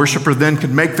God. The worshiper then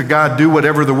can make the God do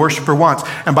whatever the worshiper wants.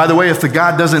 And by the way, if the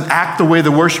God doesn't act the way the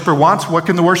worshiper wants, what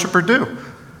can the worshiper do?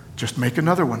 Just make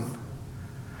another one.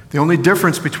 The only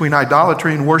difference between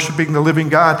idolatry and worshiping the living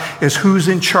God is who's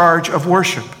in charge of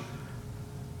worship.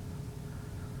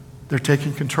 They're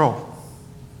taking control.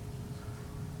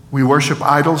 We worship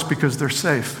idols because they're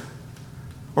safe.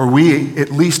 Or we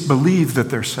at least believe that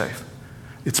they're safe.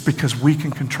 It's because we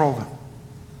can control them.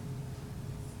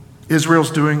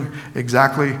 Israel's doing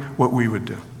exactly what we would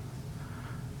do.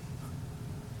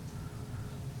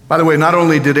 By the way, not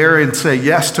only did Aaron say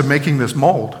yes to making this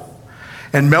mold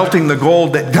and melting the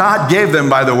gold that God gave them,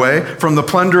 by the way, from the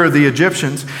plunder of the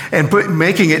Egyptians, and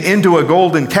making it into a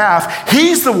golden calf,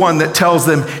 he's the one that tells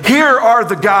them, "Here are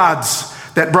the gods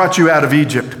that brought you out of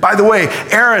Egypt." By the way,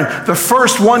 Aaron, the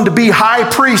first one to be high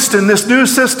priest in this new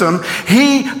system,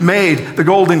 he made the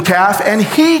golden calf, and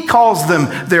he calls them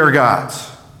their gods.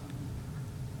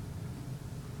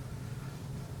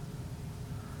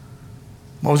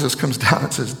 Moses comes down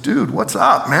and says, "Dude, what's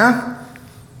up, man?"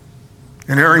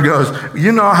 And Aaron goes,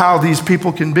 "You know how these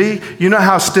people can be? You know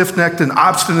how stiff-necked and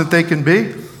obstinate they can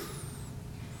be?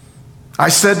 I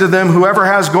said to them, 'Whoever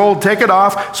has gold, take it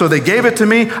off.' So they gave it to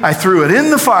me. I threw it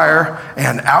in the fire,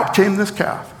 and out came this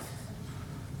calf."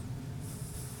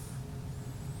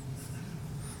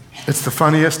 It's the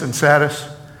funniest and saddest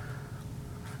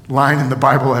line in the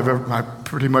Bible I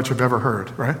pretty much have ever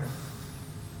heard, right?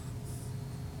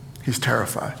 He's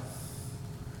terrified.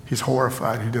 He's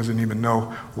horrified. He doesn't even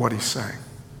know what he's saying.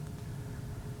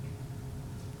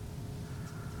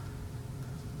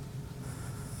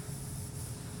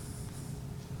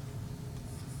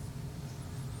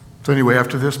 So anyway,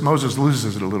 after this, Moses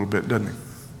loses it a little bit, doesn't he?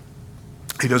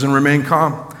 He doesn't remain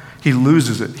calm. He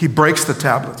loses it. He breaks the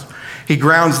tablets. He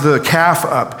grounds the calf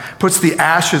up, puts the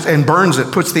ashes and burns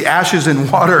it, puts the ashes in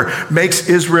water, makes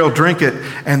Israel drink it.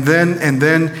 And then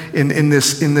in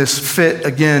this fit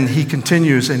again, he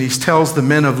continues and he tells the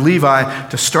men of Levi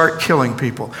to start killing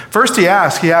people. First he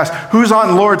asks, "Who's on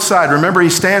the Lord's side?" Remember, he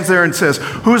stands there and says,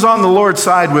 "Who's on the Lord's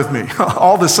side with me?"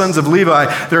 All the sons of Levi,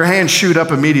 their hands shoot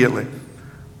up immediately.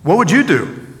 What would you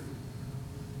do?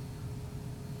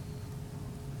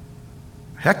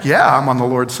 Heck yeah, I'm on the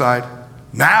Lord's side.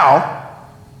 Now.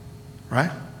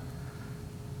 Right?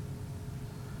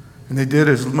 And they did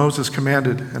as Moses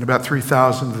commanded, and about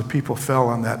 3,000 of the people fell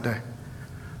on that day.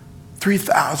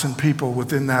 3,000 people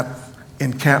within that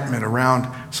encampment around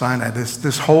Sinai.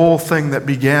 This whole thing that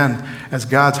began as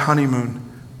God's honeymoon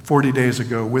 40 days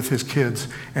ago with his kids,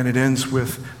 and it ends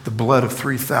with the blood of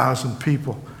 3,000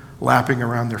 people lapping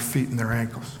around their feet and their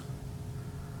ankles.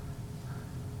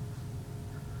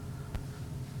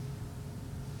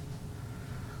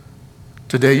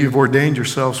 Today you've ordained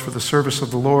yourselves for the service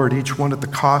of the Lord, each one at the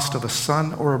cost of a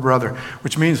son or a brother,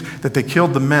 which means that they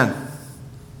killed the men.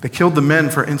 They killed the men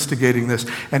for instigating this.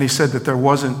 And he said that there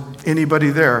wasn't anybody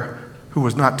there who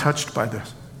was not touched by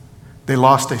this. They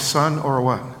lost a son or a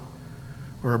what?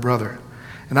 Or a brother.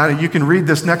 And you can read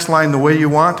this next line the way you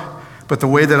want, but the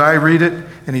way that I read it,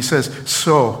 and he says,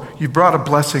 so you brought a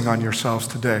blessing on yourselves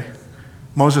today.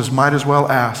 Moses might as well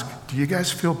ask, do you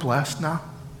guys feel blessed now?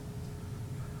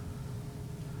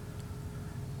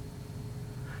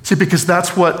 See, because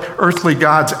that's what earthly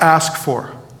gods ask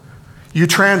for. You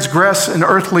transgress an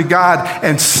earthly God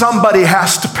and somebody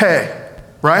has to pay,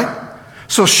 right?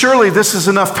 So surely this is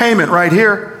enough payment right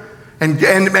here.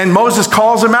 And Moses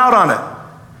calls him out on it.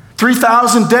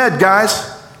 3,000 dead, guys.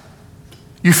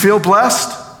 You feel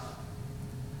blessed?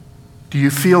 Do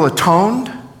you feel atoned?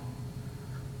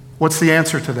 What's the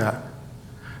answer to that?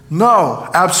 No,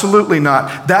 absolutely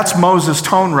not. That's Moses'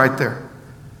 tone right there.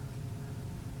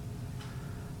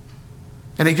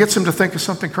 And it gets him to think of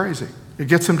something crazy. It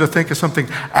gets him to think of something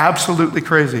absolutely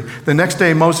crazy. The next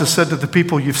day, Moses said to the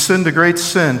people, you've sinned a great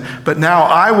sin, but now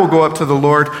I will go up to the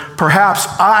Lord. Perhaps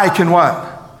I can what?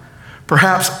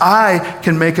 Perhaps I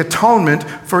can make atonement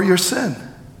for your sin.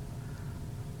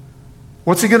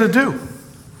 What's he going to do?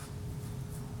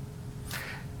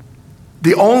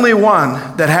 The only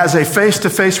one that has a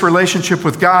face-to-face relationship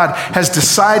with God has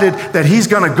decided that he's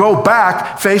going to go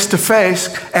back face-to-face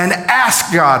and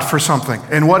ask God for something.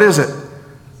 And what is it?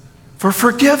 For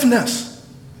forgiveness.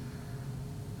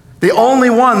 The only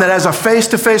one that has a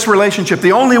face-to-face relationship,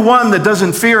 the only one that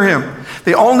doesn't fear him,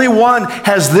 the only one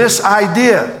has this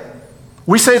idea.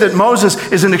 We say that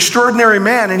Moses is an extraordinary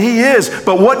man, and he is,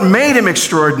 but what made him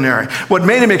extraordinary? What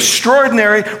made him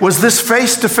extraordinary was this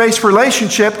face-to-face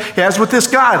relationship he has with this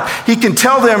God. He can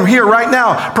tell them here right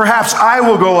now, perhaps I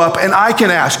will go up and I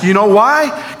can ask. You know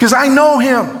why? Because I know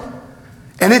him.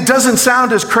 And it doesn't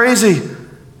sound as crazy.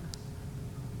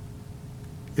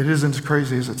 It isn't as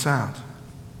crazy as it sounds.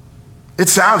 It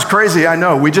sounds crazy, I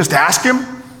know. We just ask him?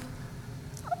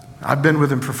 I've been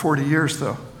with him for 40 years,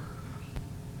 though.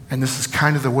 And this is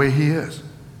kind of the way he is.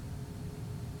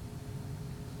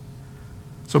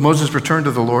 So Moses returned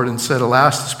to the Lord and said,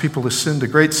 alas, this people has sinned a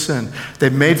great sin.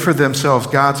 They've made for themselves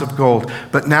gods of gold.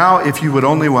 But now if you would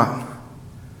only what?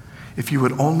 If you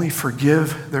would only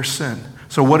forgive their sin.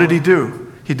 So what did he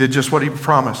do? He did just what he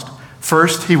promised.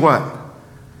 First, he what?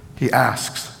 He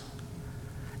asks.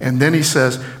 And then he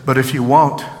says, but if you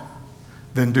won't,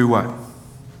 then do what?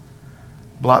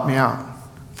 Blot me out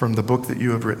from the book that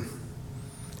you have written.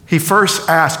 He first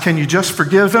asks, can you just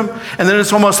forgive him? And then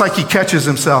it's almost like he catches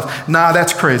himself. Nah,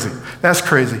 that's crazy. That's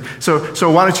crazy. So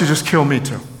why don't you just kill me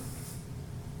too?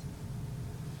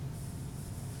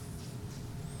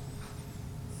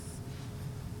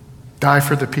 Die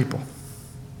for the people.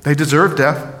 They deserve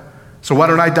death. So why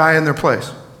don't I die in their place?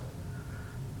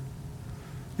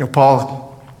 You know,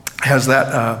 Paul has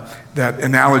that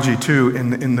analogy too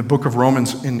in the book of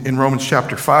Romans, in Romans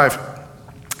chapter 5.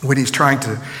 When he's trying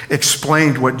to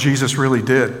explain what Jesus really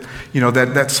did, you know,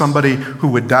 that somebody who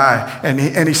would die.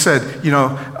 And he said, you know,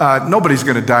 nobody's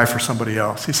going to die for somebody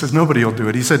else. He says, nobody will do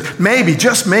it. He said, maybe,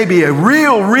 just maybe a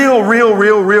real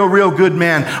good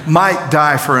man might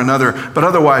die for another, but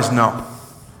otherwise, no,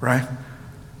 right?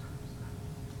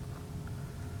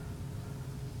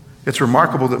 It's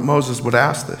remarkable that Moses would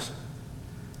ask this.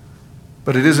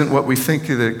 But it isn't what we think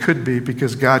that it could be,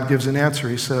 because God gives an answer.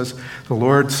 He says, the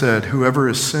Lord said, whoever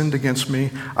has sinned against me,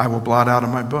 I will blot out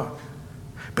of my book.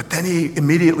 But then he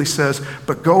immediately says,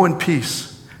 but go in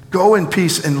peace. Go in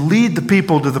peace and lead the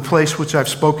people to the place which I've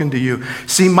spoken to you.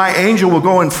 See, my angel will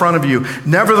go in front of you.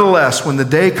 Nevertheless, when the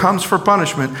day comes for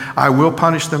punishment, I will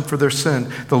punish them for their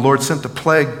sin. The Lord sent a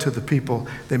plague to the people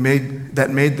that made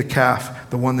the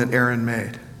calf, the one that Aaron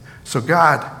made. So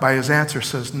God, by his answer,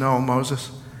 says, no,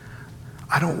 Moses,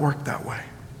 I don't work that way.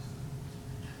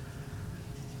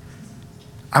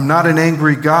 I'm not an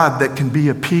angry God that can be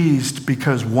appeased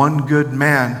because one good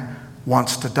man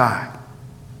wants to die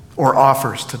or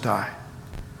offers to die.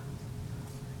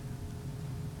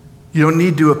 You don't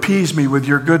need to appease me with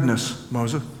your goodness,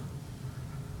 Moses.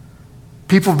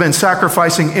 People have been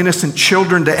sacrificing innocent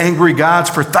children to angry gods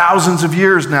for thousands of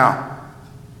years now.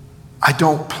 I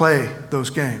don't play those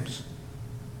games.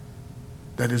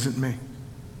 That isn't me.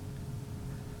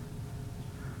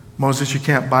 Moses, you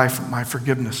can't buy my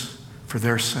forgiveness for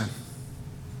their sin.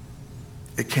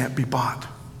 It can't be bought.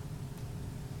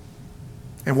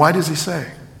 And why does he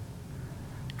say?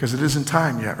 Because it isn't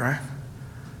time yet, right?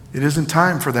 It isn't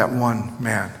time for that one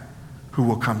man who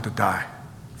will come to die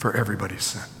for everybody's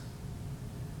sin.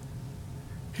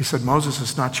 He said, Moses,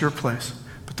 it's not your place,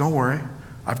 but don't worry,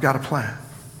 I've got a plan.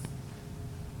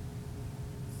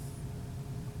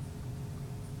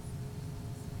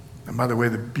 And by the way,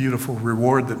 the beautiful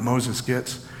reward that Moses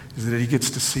gets is that he gets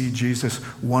to see Jesus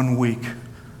 1 week.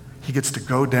 He gets to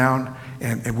go down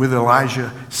and with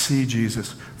Elijah see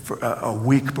Jesus for a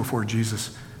week before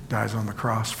Jesus dies on the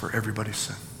cross for everybody's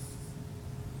sin.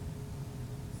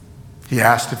 He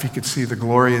asked if he could see the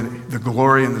glory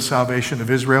and the salvation of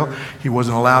Israel. He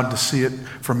wasn't allowed to see it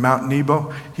from Mount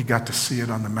Nebo. He got to see it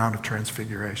on the Mount of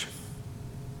Transfiguration.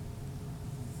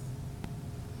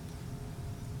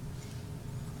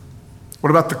 What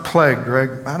about the plague,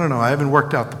 Greg? I don't know. I haven't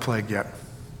worked out the plague yet.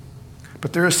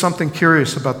 But there is something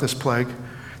curious about this plague.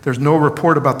 There's no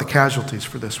report about the casualties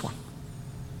for this one.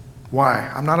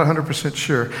 Why? I'm not 100%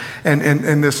 sure.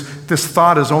 And this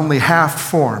thought is only half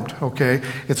formed, okay?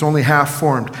 It's only half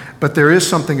formed. But there is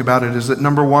something about it, is that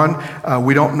number one,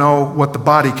 we don't know what the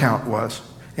body count was.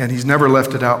 And he's never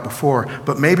left it out before.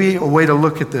 But maybe a way to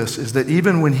look at this is that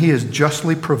even when he is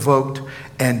justly provoked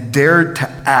and dared to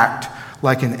act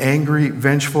like an angry,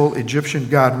 vengeful Egyptian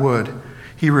god would,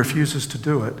 he refuses to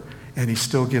do it, and he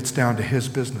still gets down to his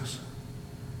business.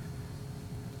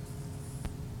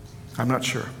 I'm not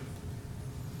sure.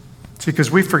 See, because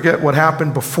we forget what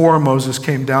happened before Moses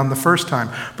came down the first time,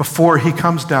 before he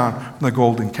comes down from the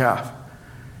golden calf.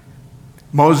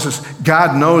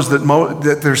 God knows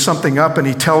that there's something up, and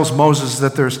he tells Moses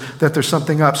that there's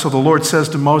something up. So the Lord says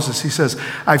to Moses, he says,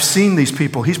 I've seen these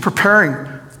people. He's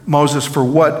preparing Moses for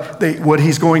what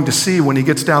he's going to see when he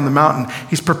gets down the mountain.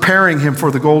 He's preparing him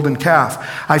for the golden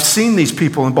calf. I've seen these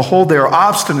people, and behold, they are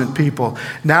obstinate people.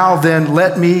 Now then,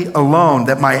 let me alone,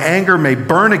 that my anger may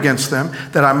burn against them,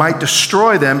 that I might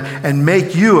destroy them and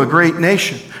make you a great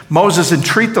nation. Moses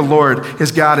entreated the Lord,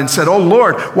 his God, and said, O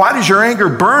Lord, why does your anger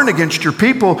burn against your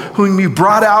people whom you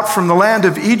brought out from the land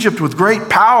of Egypt with great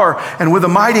power and with a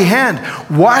mighty hand?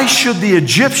 Why should the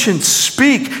Egyptians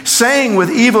speak, saying with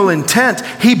evil intent,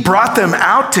 he brought them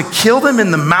out to kill them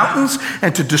in the mountains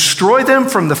and to destroy them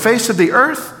from the face of the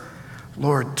earth?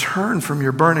 Lord, turn from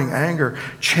your burning anger.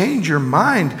 Change your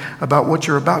mind about what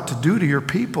you're about to do to your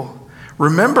people.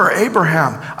 Remember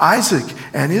Abraham, Isaac,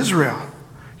 and Israel,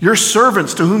 your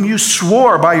servants to whom you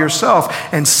swore by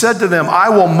yourself and said to them, I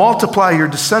will multiply your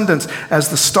descendants as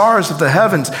the stars of the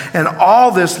heavens, and all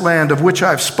this land of which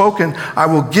I've spoken I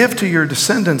will give to your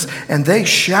descendants, and they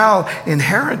shall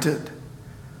inherit it.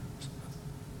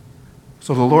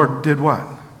 So the Lord did what?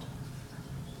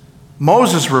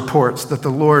 Moses reports that the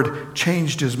Lord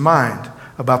changed his mind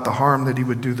about the harm that he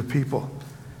would do the people.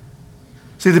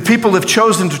 See, the people have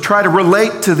chosen to try to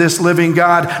relate to this living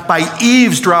God by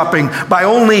eavesdropping, by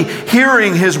only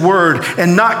hearing his word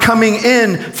and not coming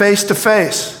in face to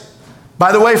face.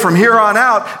 By the way, from here on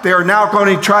out, they are now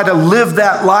going to try to live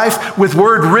that life with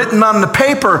word written on the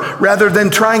paper rather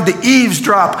than trying to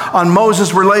eavesdrop on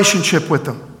Moses' relationship with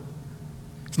them.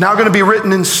 It's now going to be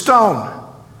written in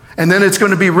stone, and then it's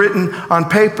going to be written on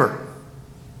paper.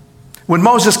 When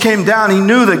Moses came down, he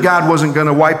knew that God wasn't going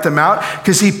to wipe them out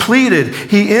because he pleaded,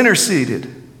 he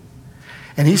interceded.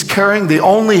 And he's carrying the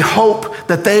only hope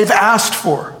that they've asked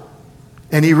for.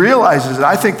 And he realizes it.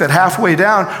 I think that halfway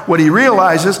down, what he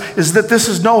realizes is that this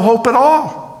is no hope at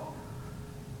all.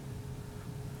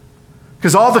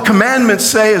 Because all the commandments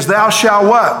say is thou shalt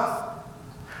what?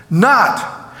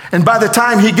 Not. And by the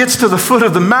time he gets to the foot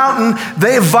of the mountain,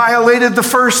 they've violated the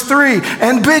first three,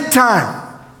 and big time.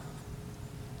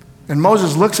 And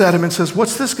Moses looks at him and says,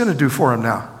 what's this going to do for him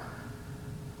now?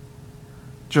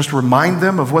 Just remind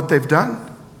them of what they've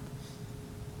done?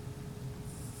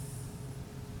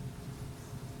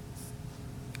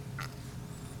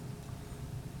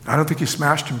 I don't think he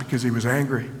smashed him because he was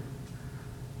angry.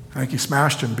 I think he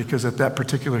smashed him because at that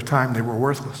particular time they were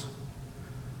worthless.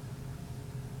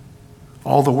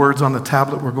 All the words on the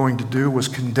tablet were going to do was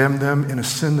condemn them in a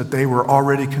sin that they were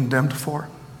already condemned for.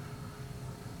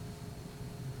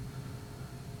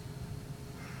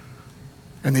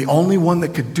 And the only one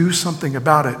that could do something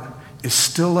about it is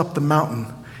still up the mountain,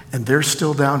 and they're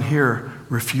still down here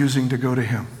refusing to go to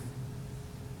him.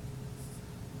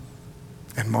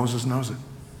 And Moses knows it.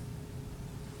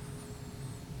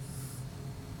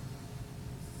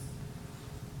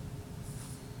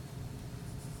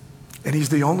 And he's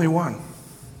the only one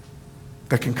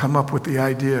that can come up with the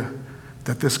idea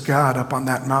that this God up on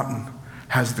that mountain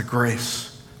has the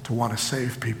grace to want to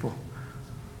save people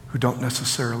who don't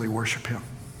necessarily worship him.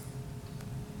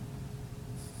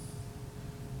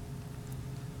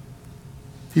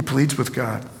 He pleads with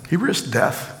God. He risked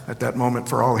death at that moment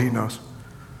for all he knows.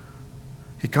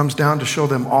 He comes down to show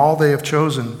them all they have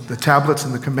chosen, the tablets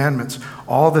and the commandments.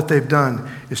 All that they've done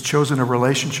is chosen a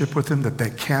relationship with him that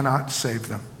they cannot save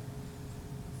them.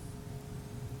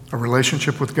 A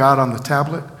relationship with God on the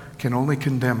tablet can only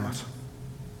condemn us.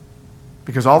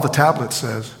 Because all the tablet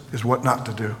says is what not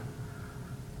to do,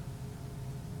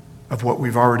 of what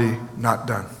we've already not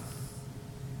done.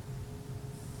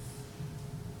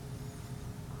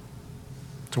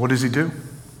 So what does he do?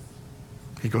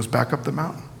 He goes back up the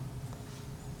mountain.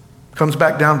 Comes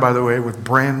back down, by the way, with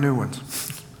brand new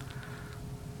ones.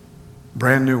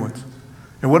 Brand new ones.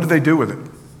 And what did they do with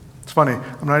it? It's funny,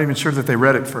 I'm not even sure that they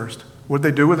read it first. What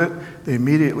did they do with it? They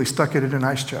immediately stuck it in an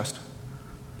ice chest.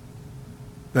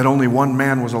 That only one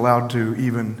man was allowed to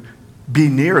even be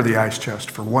near the ice chest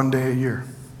for one day a year.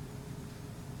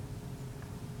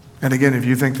 And again, if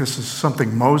you think this is something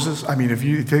if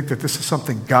you think that this is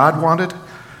something God wanted,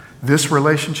 this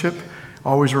relationship,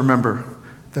 always remember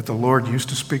that the Lord used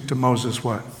to speak to Moses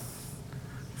what?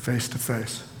 Face to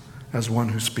face, as one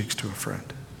who speaks to a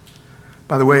friend.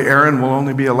 By the way, Aaron will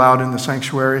only be allowed in the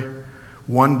sanctuary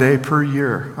one day per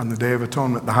year on the Day of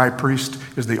Atonement. The high priest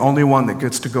is the only one that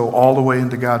gets to go all the way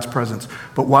into God's presence.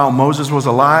 But while Moses was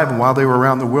alive and while they were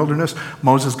around the wilderness,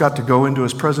 Moses got to go into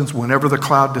his presence whenever the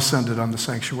cloud descended on the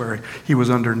sanctuary. He was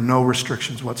under no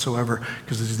restrictions whatsoever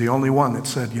because he's the only one that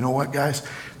said, you know what, guys,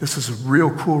 this is a real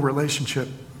cool relationship.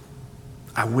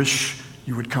 I wish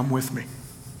you would come with me.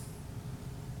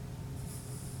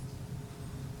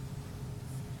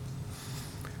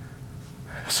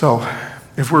 So,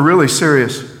 if we're really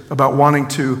serious about wanting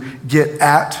to get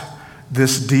at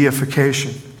this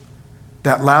deification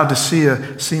that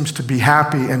Laodicea seems to be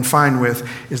happy and fine with,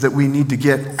 is that we need to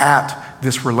get at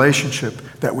this relationship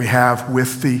that we have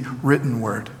with the written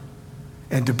word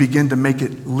and to begin to make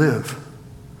it live.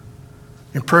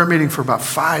 In prayer meeting for about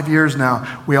 5 years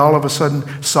now, we all of a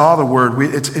sudden saw the word.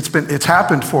 It's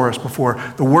happened for us before.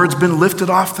 The word's been lifted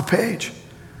off the page.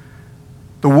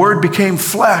 The word became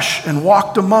flesh and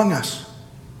walked among us.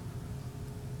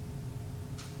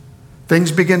 Things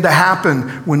begin to happen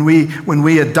when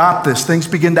we adopt this. Things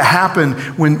begin to happen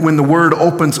when the word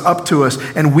opens up to us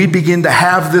and we begin to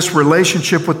have this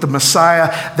relationship with the Messiah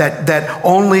that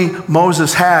only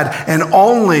Moses had, and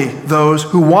only those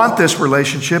who want this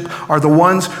relationship are the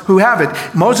ones who have it.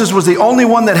 Moses was the only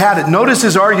one that had it. Notice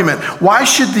his argument. Why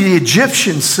should the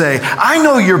Egyptians say, I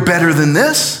know you're better than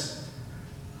this?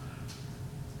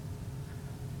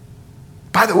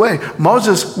 By the way,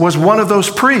 Moses was one of those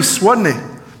priests, wasn't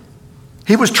he?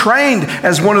 He was trained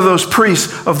as one of those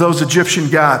priests of those Egyptian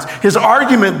gods. His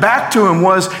argument back to him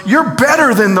was, you're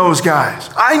better than those guys.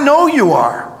 I know you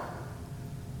are.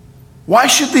 Why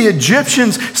should the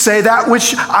Egyptians say that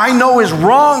which I know is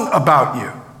wrong about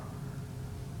you?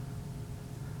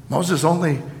 Moses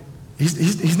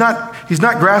he's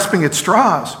not grasping at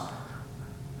straws.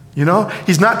 You know,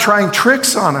 he's not trying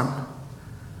tricks on him.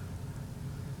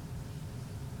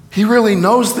 He really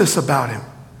knows this about him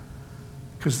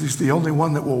because he's the only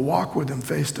one that will walk with him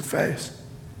face to face.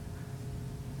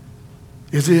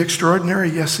 Is he extraordinary?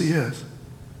 Yes, he is.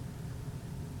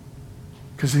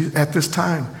 Because at this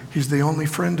time, he's the only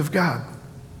friend of God.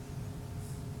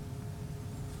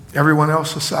 Everyone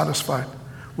else is satisfied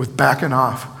with backing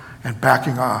off and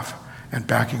backing off and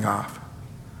backing off.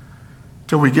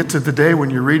 Till we get to the day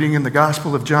when you're reading in the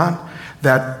Gospel of John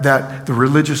that the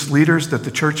religious leaders, that the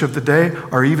church of the day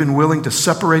are even willing to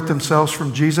separate themselves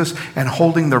from Jesus and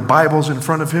holding their Bibles in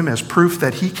front of him as proof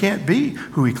that he can't be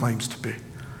who he claims to be.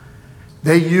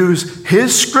 They use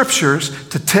his scriptures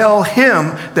to tell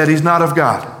him that he's not of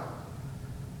God.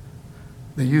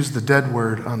 They use the dead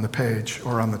word on the page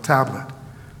or on the tablet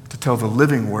to tell the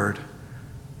living word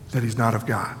that he's not of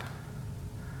God.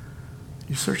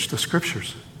 You search the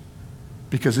scriptures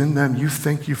because in them you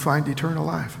think you find eternal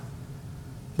life.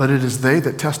 But it is they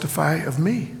that testify of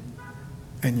me,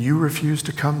 and you refuse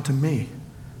to come to me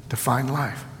to find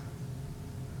life.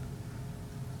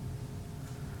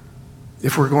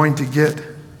 If we're going to get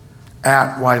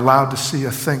at why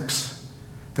Laodicea thinks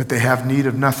that they have need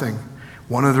of nothing,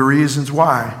 one of the reasons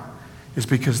why is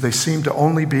because they seem to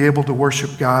only be able to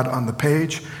worship God on the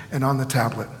page and on the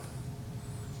tablet.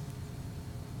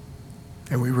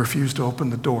 And we refuse to open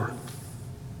the door.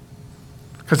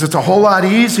 Because it's a whole lot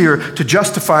easier to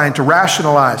justify and to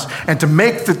rationalize and to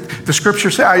make the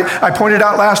scripture say. I pointed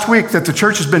out last week that the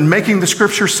church has been making the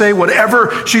scripture say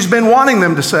whatever she's been wanting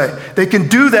them to say. They can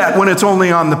do that when it's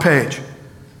only on the page.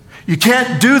 You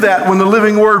can't do that when the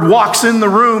living word walks in the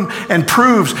room and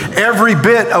proves every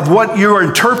bit of what you're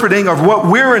interpreting, of what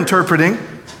we're interpreting,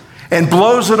 and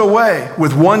blows it away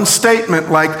with one statement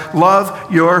like,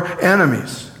 love your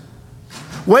enemies.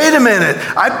 Wait a minute,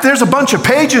 there's a bunch of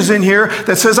pages in here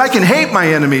that says I can hate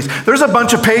my enemies. There's a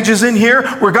bunch of pages in here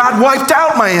where God wiped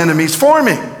out my enemies for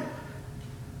me.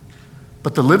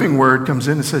 But the living word comes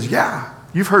in and says, yeah,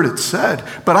 you've heard it said,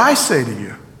 but I say to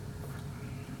you.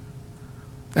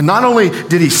 And not only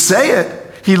did he say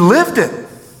it, he lived it.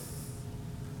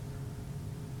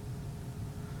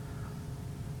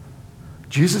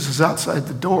 Jesus is outside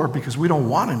the door because we don't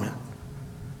want him in.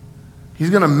 He's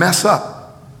going to mess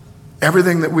up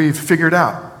everything that we've figured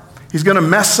out. He's going to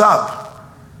mess up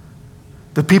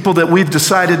the people that we've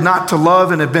decided not to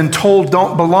love and have been told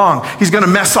don't belong. He's going to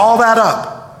mess all that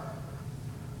up.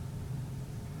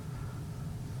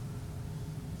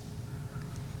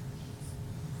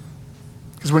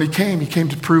 Because when he came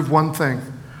to prove one thing.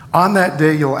 On that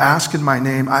day you'll ask in my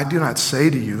name. I do not say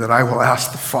to you that I will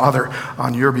ask the Father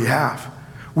on your behalf.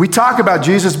 We talk about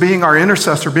Jesus being our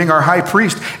intercessor, being our high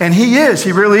priest, and he is,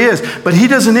 he really is. But he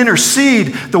doesn't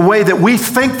intercede the way that we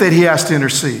think that he has to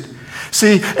intercede.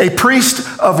 See, a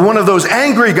priest of one of those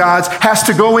angry gods has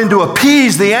to go in to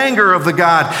appease the anger of the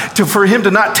God for him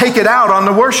to not take it out on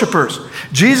the worshipers.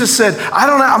 Jesus said,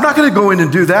 I'm not going to go in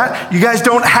and do that. You guys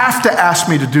don't have to ask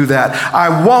me to do that.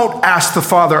 I won't ask the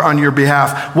Father on your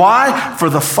behalf. Why? For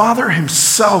the Father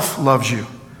himself loves you.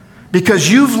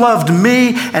 Because you've loved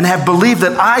me and have believed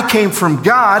that I came from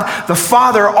God, the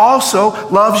Father also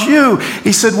loves you.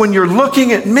 He said, when you're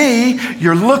looking at me,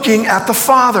 you're looking at the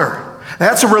Father.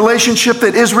 That's a relationship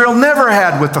that Israel never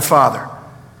had with the Father.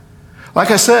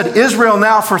 Like I said, Israel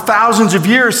now for thousands of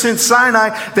years since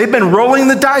Sinai, they've been rolling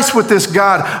the dice with this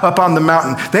God up on the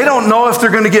mountain. They don't know if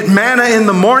they're going to get manna in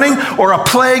the morning or a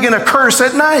plague and a curse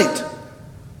at night.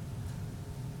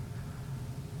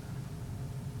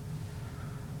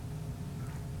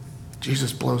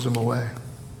 Jesus blows them away.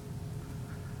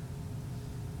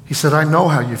 He said, I know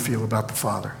how you feel about the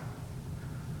Father.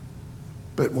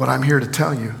 But what I'm here to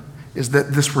tell you is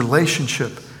that this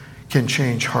relationship can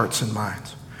change hearts and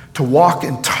minds. To walk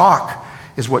and talk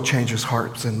is what changes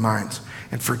hearts and minds.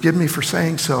 And forgive me for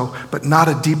saying so, but not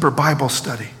a deeper Bible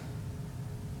study.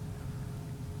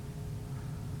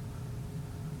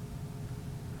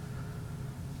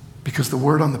 Because the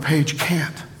word on the page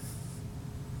can't.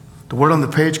 The word on the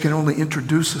page can only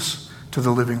introduce us to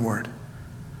the living word.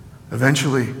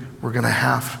 Eventually, we're going to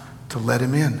have to let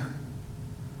him in.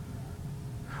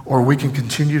 Or we can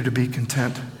continue to be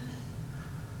content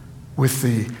with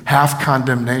the half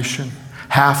condemnation,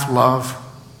 half love,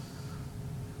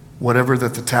 whatever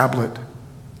that the tablet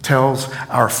tells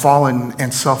our fallen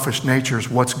and selfish natures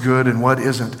what's good and what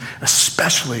isn't,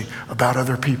 especially about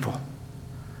other people.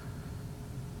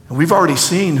 And we've already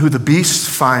seen who the beasts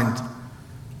find,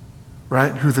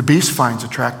 right? Who the beast finds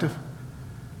attractive.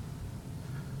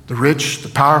 The rich, the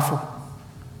powerful,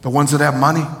 the ones that have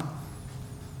money.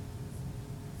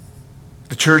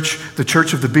 The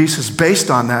church of the beast is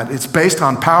based on that. It's based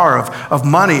on power of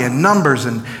money and numbers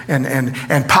and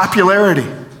popularity.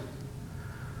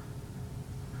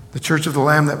 The church of the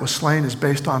Lamb that was slain is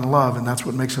based on love, and that's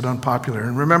what makes it unpopular.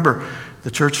 And remember,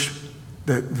 the church,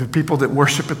 the people that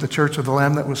worship at the church of the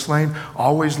Lamb that was slain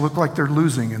always look like they're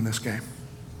losing in this game.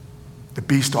 The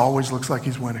beast always looks like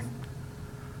he's winning.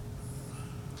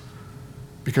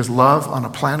 Because love on a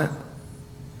planet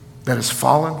that is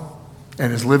fallen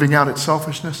and is living out its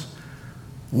selfishness,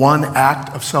 one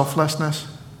act of selflessness,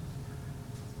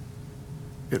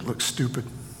 it looks stupid.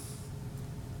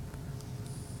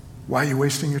 Why are you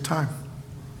wasting your time?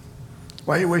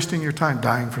 Why are you wasting your time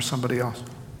dying for somebody else?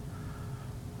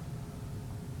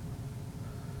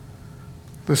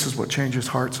 This is what changes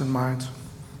hearts and minds.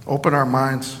 Open our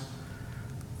minds.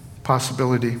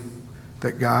 Possibility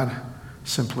that God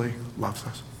simply loves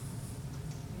us.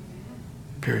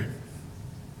 Period.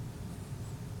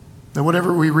 Now,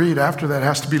 whatever we read after that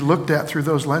has to be looked at through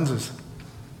those lenses.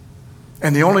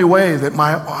 And the only way that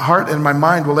my heart and my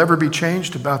mind will ever be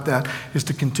changed about that is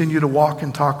to continue to walk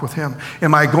and talk with him.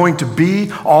 Am I going to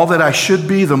be all that I should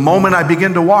be the moment I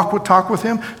begin to talk with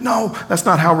him? No, that's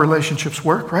not how relationships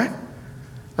work, right?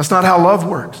 That's not how love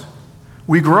works.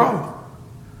 We grow.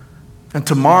 And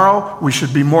tomorrow we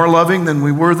should be more loving than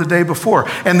we were the day before.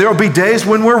 And there will be days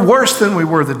when we're worse than we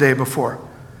were the day before.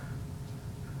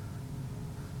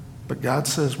 But God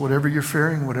says, whatever you're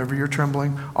fearing, whatever you're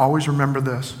trembling, always remember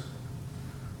this.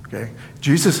 Okay?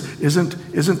 Jesus isn't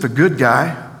the good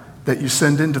guy that you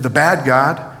send into the bad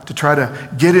God to try to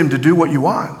get him to do what you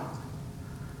want.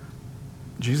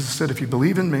 Jesus said, if you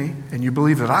believe in me and you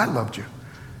believe that I loved you,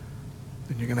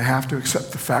 then you're going to have to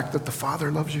accept the fact that the Father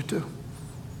loves you too.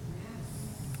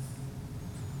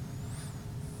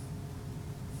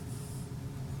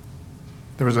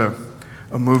 There was a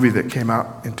movie that came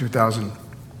out in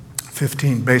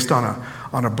 2015 based on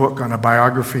a book, on a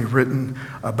biography written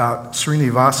about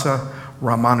Srinivasa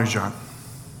Ramanujan,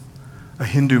 a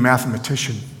Hindu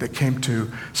mathematician that came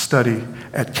to study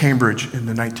at Cambridge in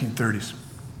the 1930s.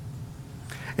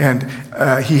 And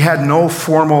he had no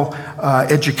formal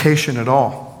education at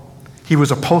all. He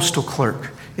was a postal clerk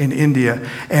in India,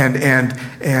 and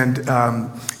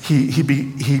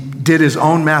he did his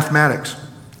own mathematics,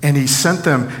 and he sent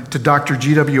them to Dr.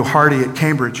 G.W. Hardy at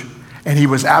Cambridge, and he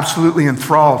was absolutely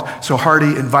enthralled, so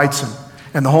Hardy invites him.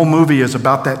 And the whole movie is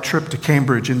about that trip to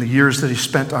Cambridge in the years that he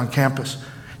spent on campus,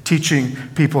 teaching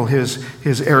people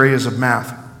his areas of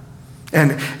math.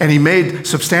 And he made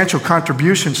substantial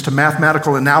contributions to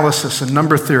mathematical analysis and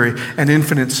number theory and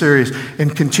infinite series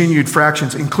and continued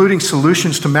fractions, including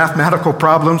solutions to mathematical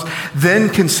problems then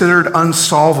considered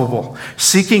unsolvable,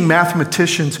 seeking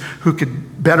mathematicians who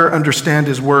could better understand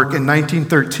his work. In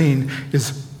 1913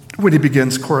 is when he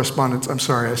begins correspondence. I'm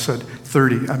sorry, I said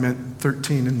 30. I meant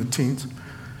 13 in the teens.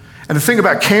 And the thing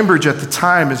about Cambridge at the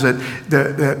time is that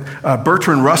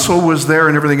Bertrand Russell was there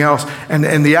and everything else.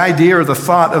 And the idea or the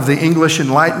thought of the English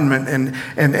Enlightenment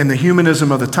and the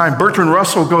humanism of the time. Bertrand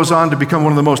Russell goes on to become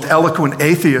one of the most eloquent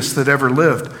atheists that ever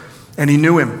lived. And he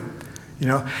knew him, you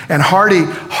know. And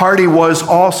Hardy was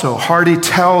also. Hardy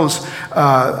tells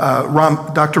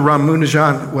Dr.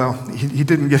 Ramanujan, well, he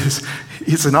didn't get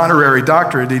he's an honorary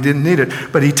doctorate, he didn't need it,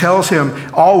 but he tells him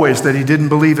always that he didn't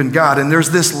believe in God. And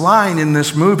there's this line in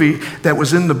this movie that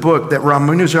was in the book that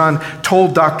Ramanujan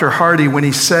told Dr. Hardy when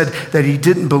he said that he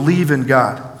didn't believe in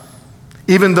God.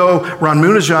 Even though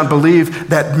Ramanujan believed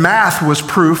that math was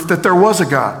proof that there was a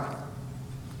God.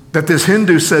 That this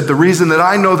Hindu said, the reason that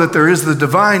I know that there is the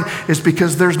divine is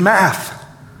because there's math.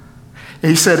 And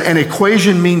he said, an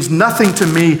equation means nothing to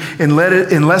me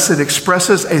unless it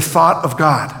expresses a thought of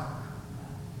God.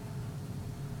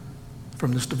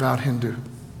 From this devout Hindu.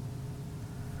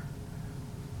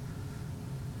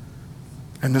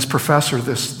 And this professor,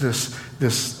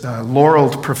 this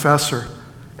laureled professor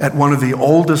at one of the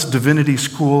oldest divinity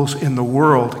schools in the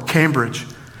world, Cambridge,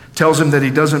 tells him that he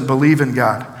doesn't believe in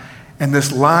God. And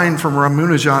this line from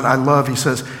Ramanujan I love, he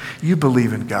says, you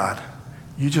believe in God,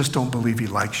 you just don't believe he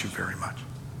likes you very much.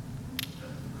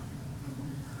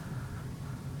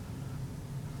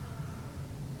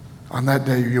 On that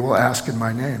day you will ask in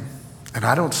my name. And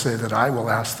I don't say that I will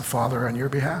ask the Father on your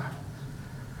behalf,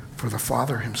 for the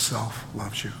Father himself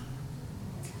loves you.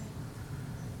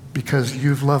 Because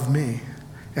you've loved me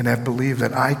and have believed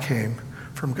that I came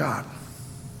from God.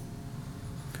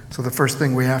 So the first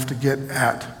thing we have to get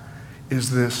at is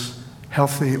this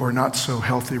healthy or not so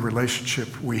healthy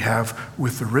relationship we have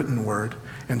with the written word,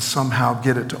 and somehow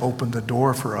get it to open the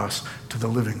door for us to the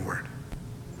living word.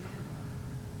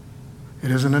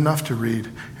 It isn't enough to read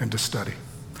and to study,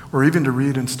 or even to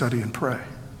read and study and pray.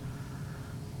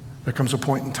 There comes a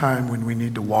point in time when we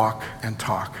need to walk and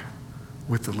talk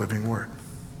with the living word.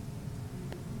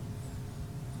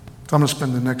 So I'm going to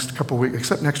spend the next couple of weeks,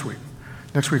 except next week.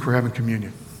 Next week we're having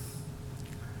communion.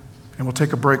 And we'll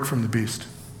take a break from the beast.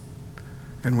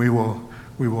 And we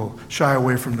will shy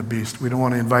away from the beast. We don't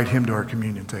want to invite him to our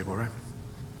communion table, right?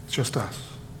 It's just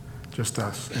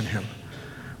us and him.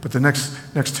 But the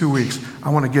next 2 weeks, I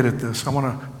want to get at this. I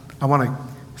want to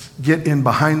get in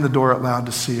behind the door at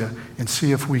Laodicea and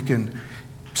see if we can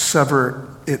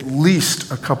sever at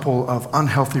least a couple of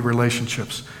unhealthy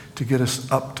relationships to get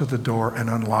us up to the door and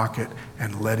unlock it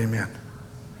and let him in.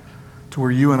 To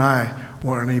where you and I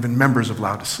weren't even members of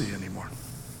Laodicea anymore.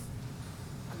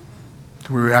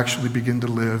 To where we actually begin to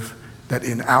live that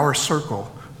in our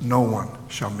circle, no one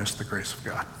shall miss the grace of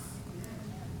God.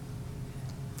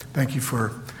 Thank you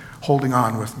for holding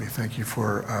on with me. Thank you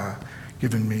for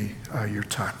giving me your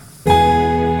time.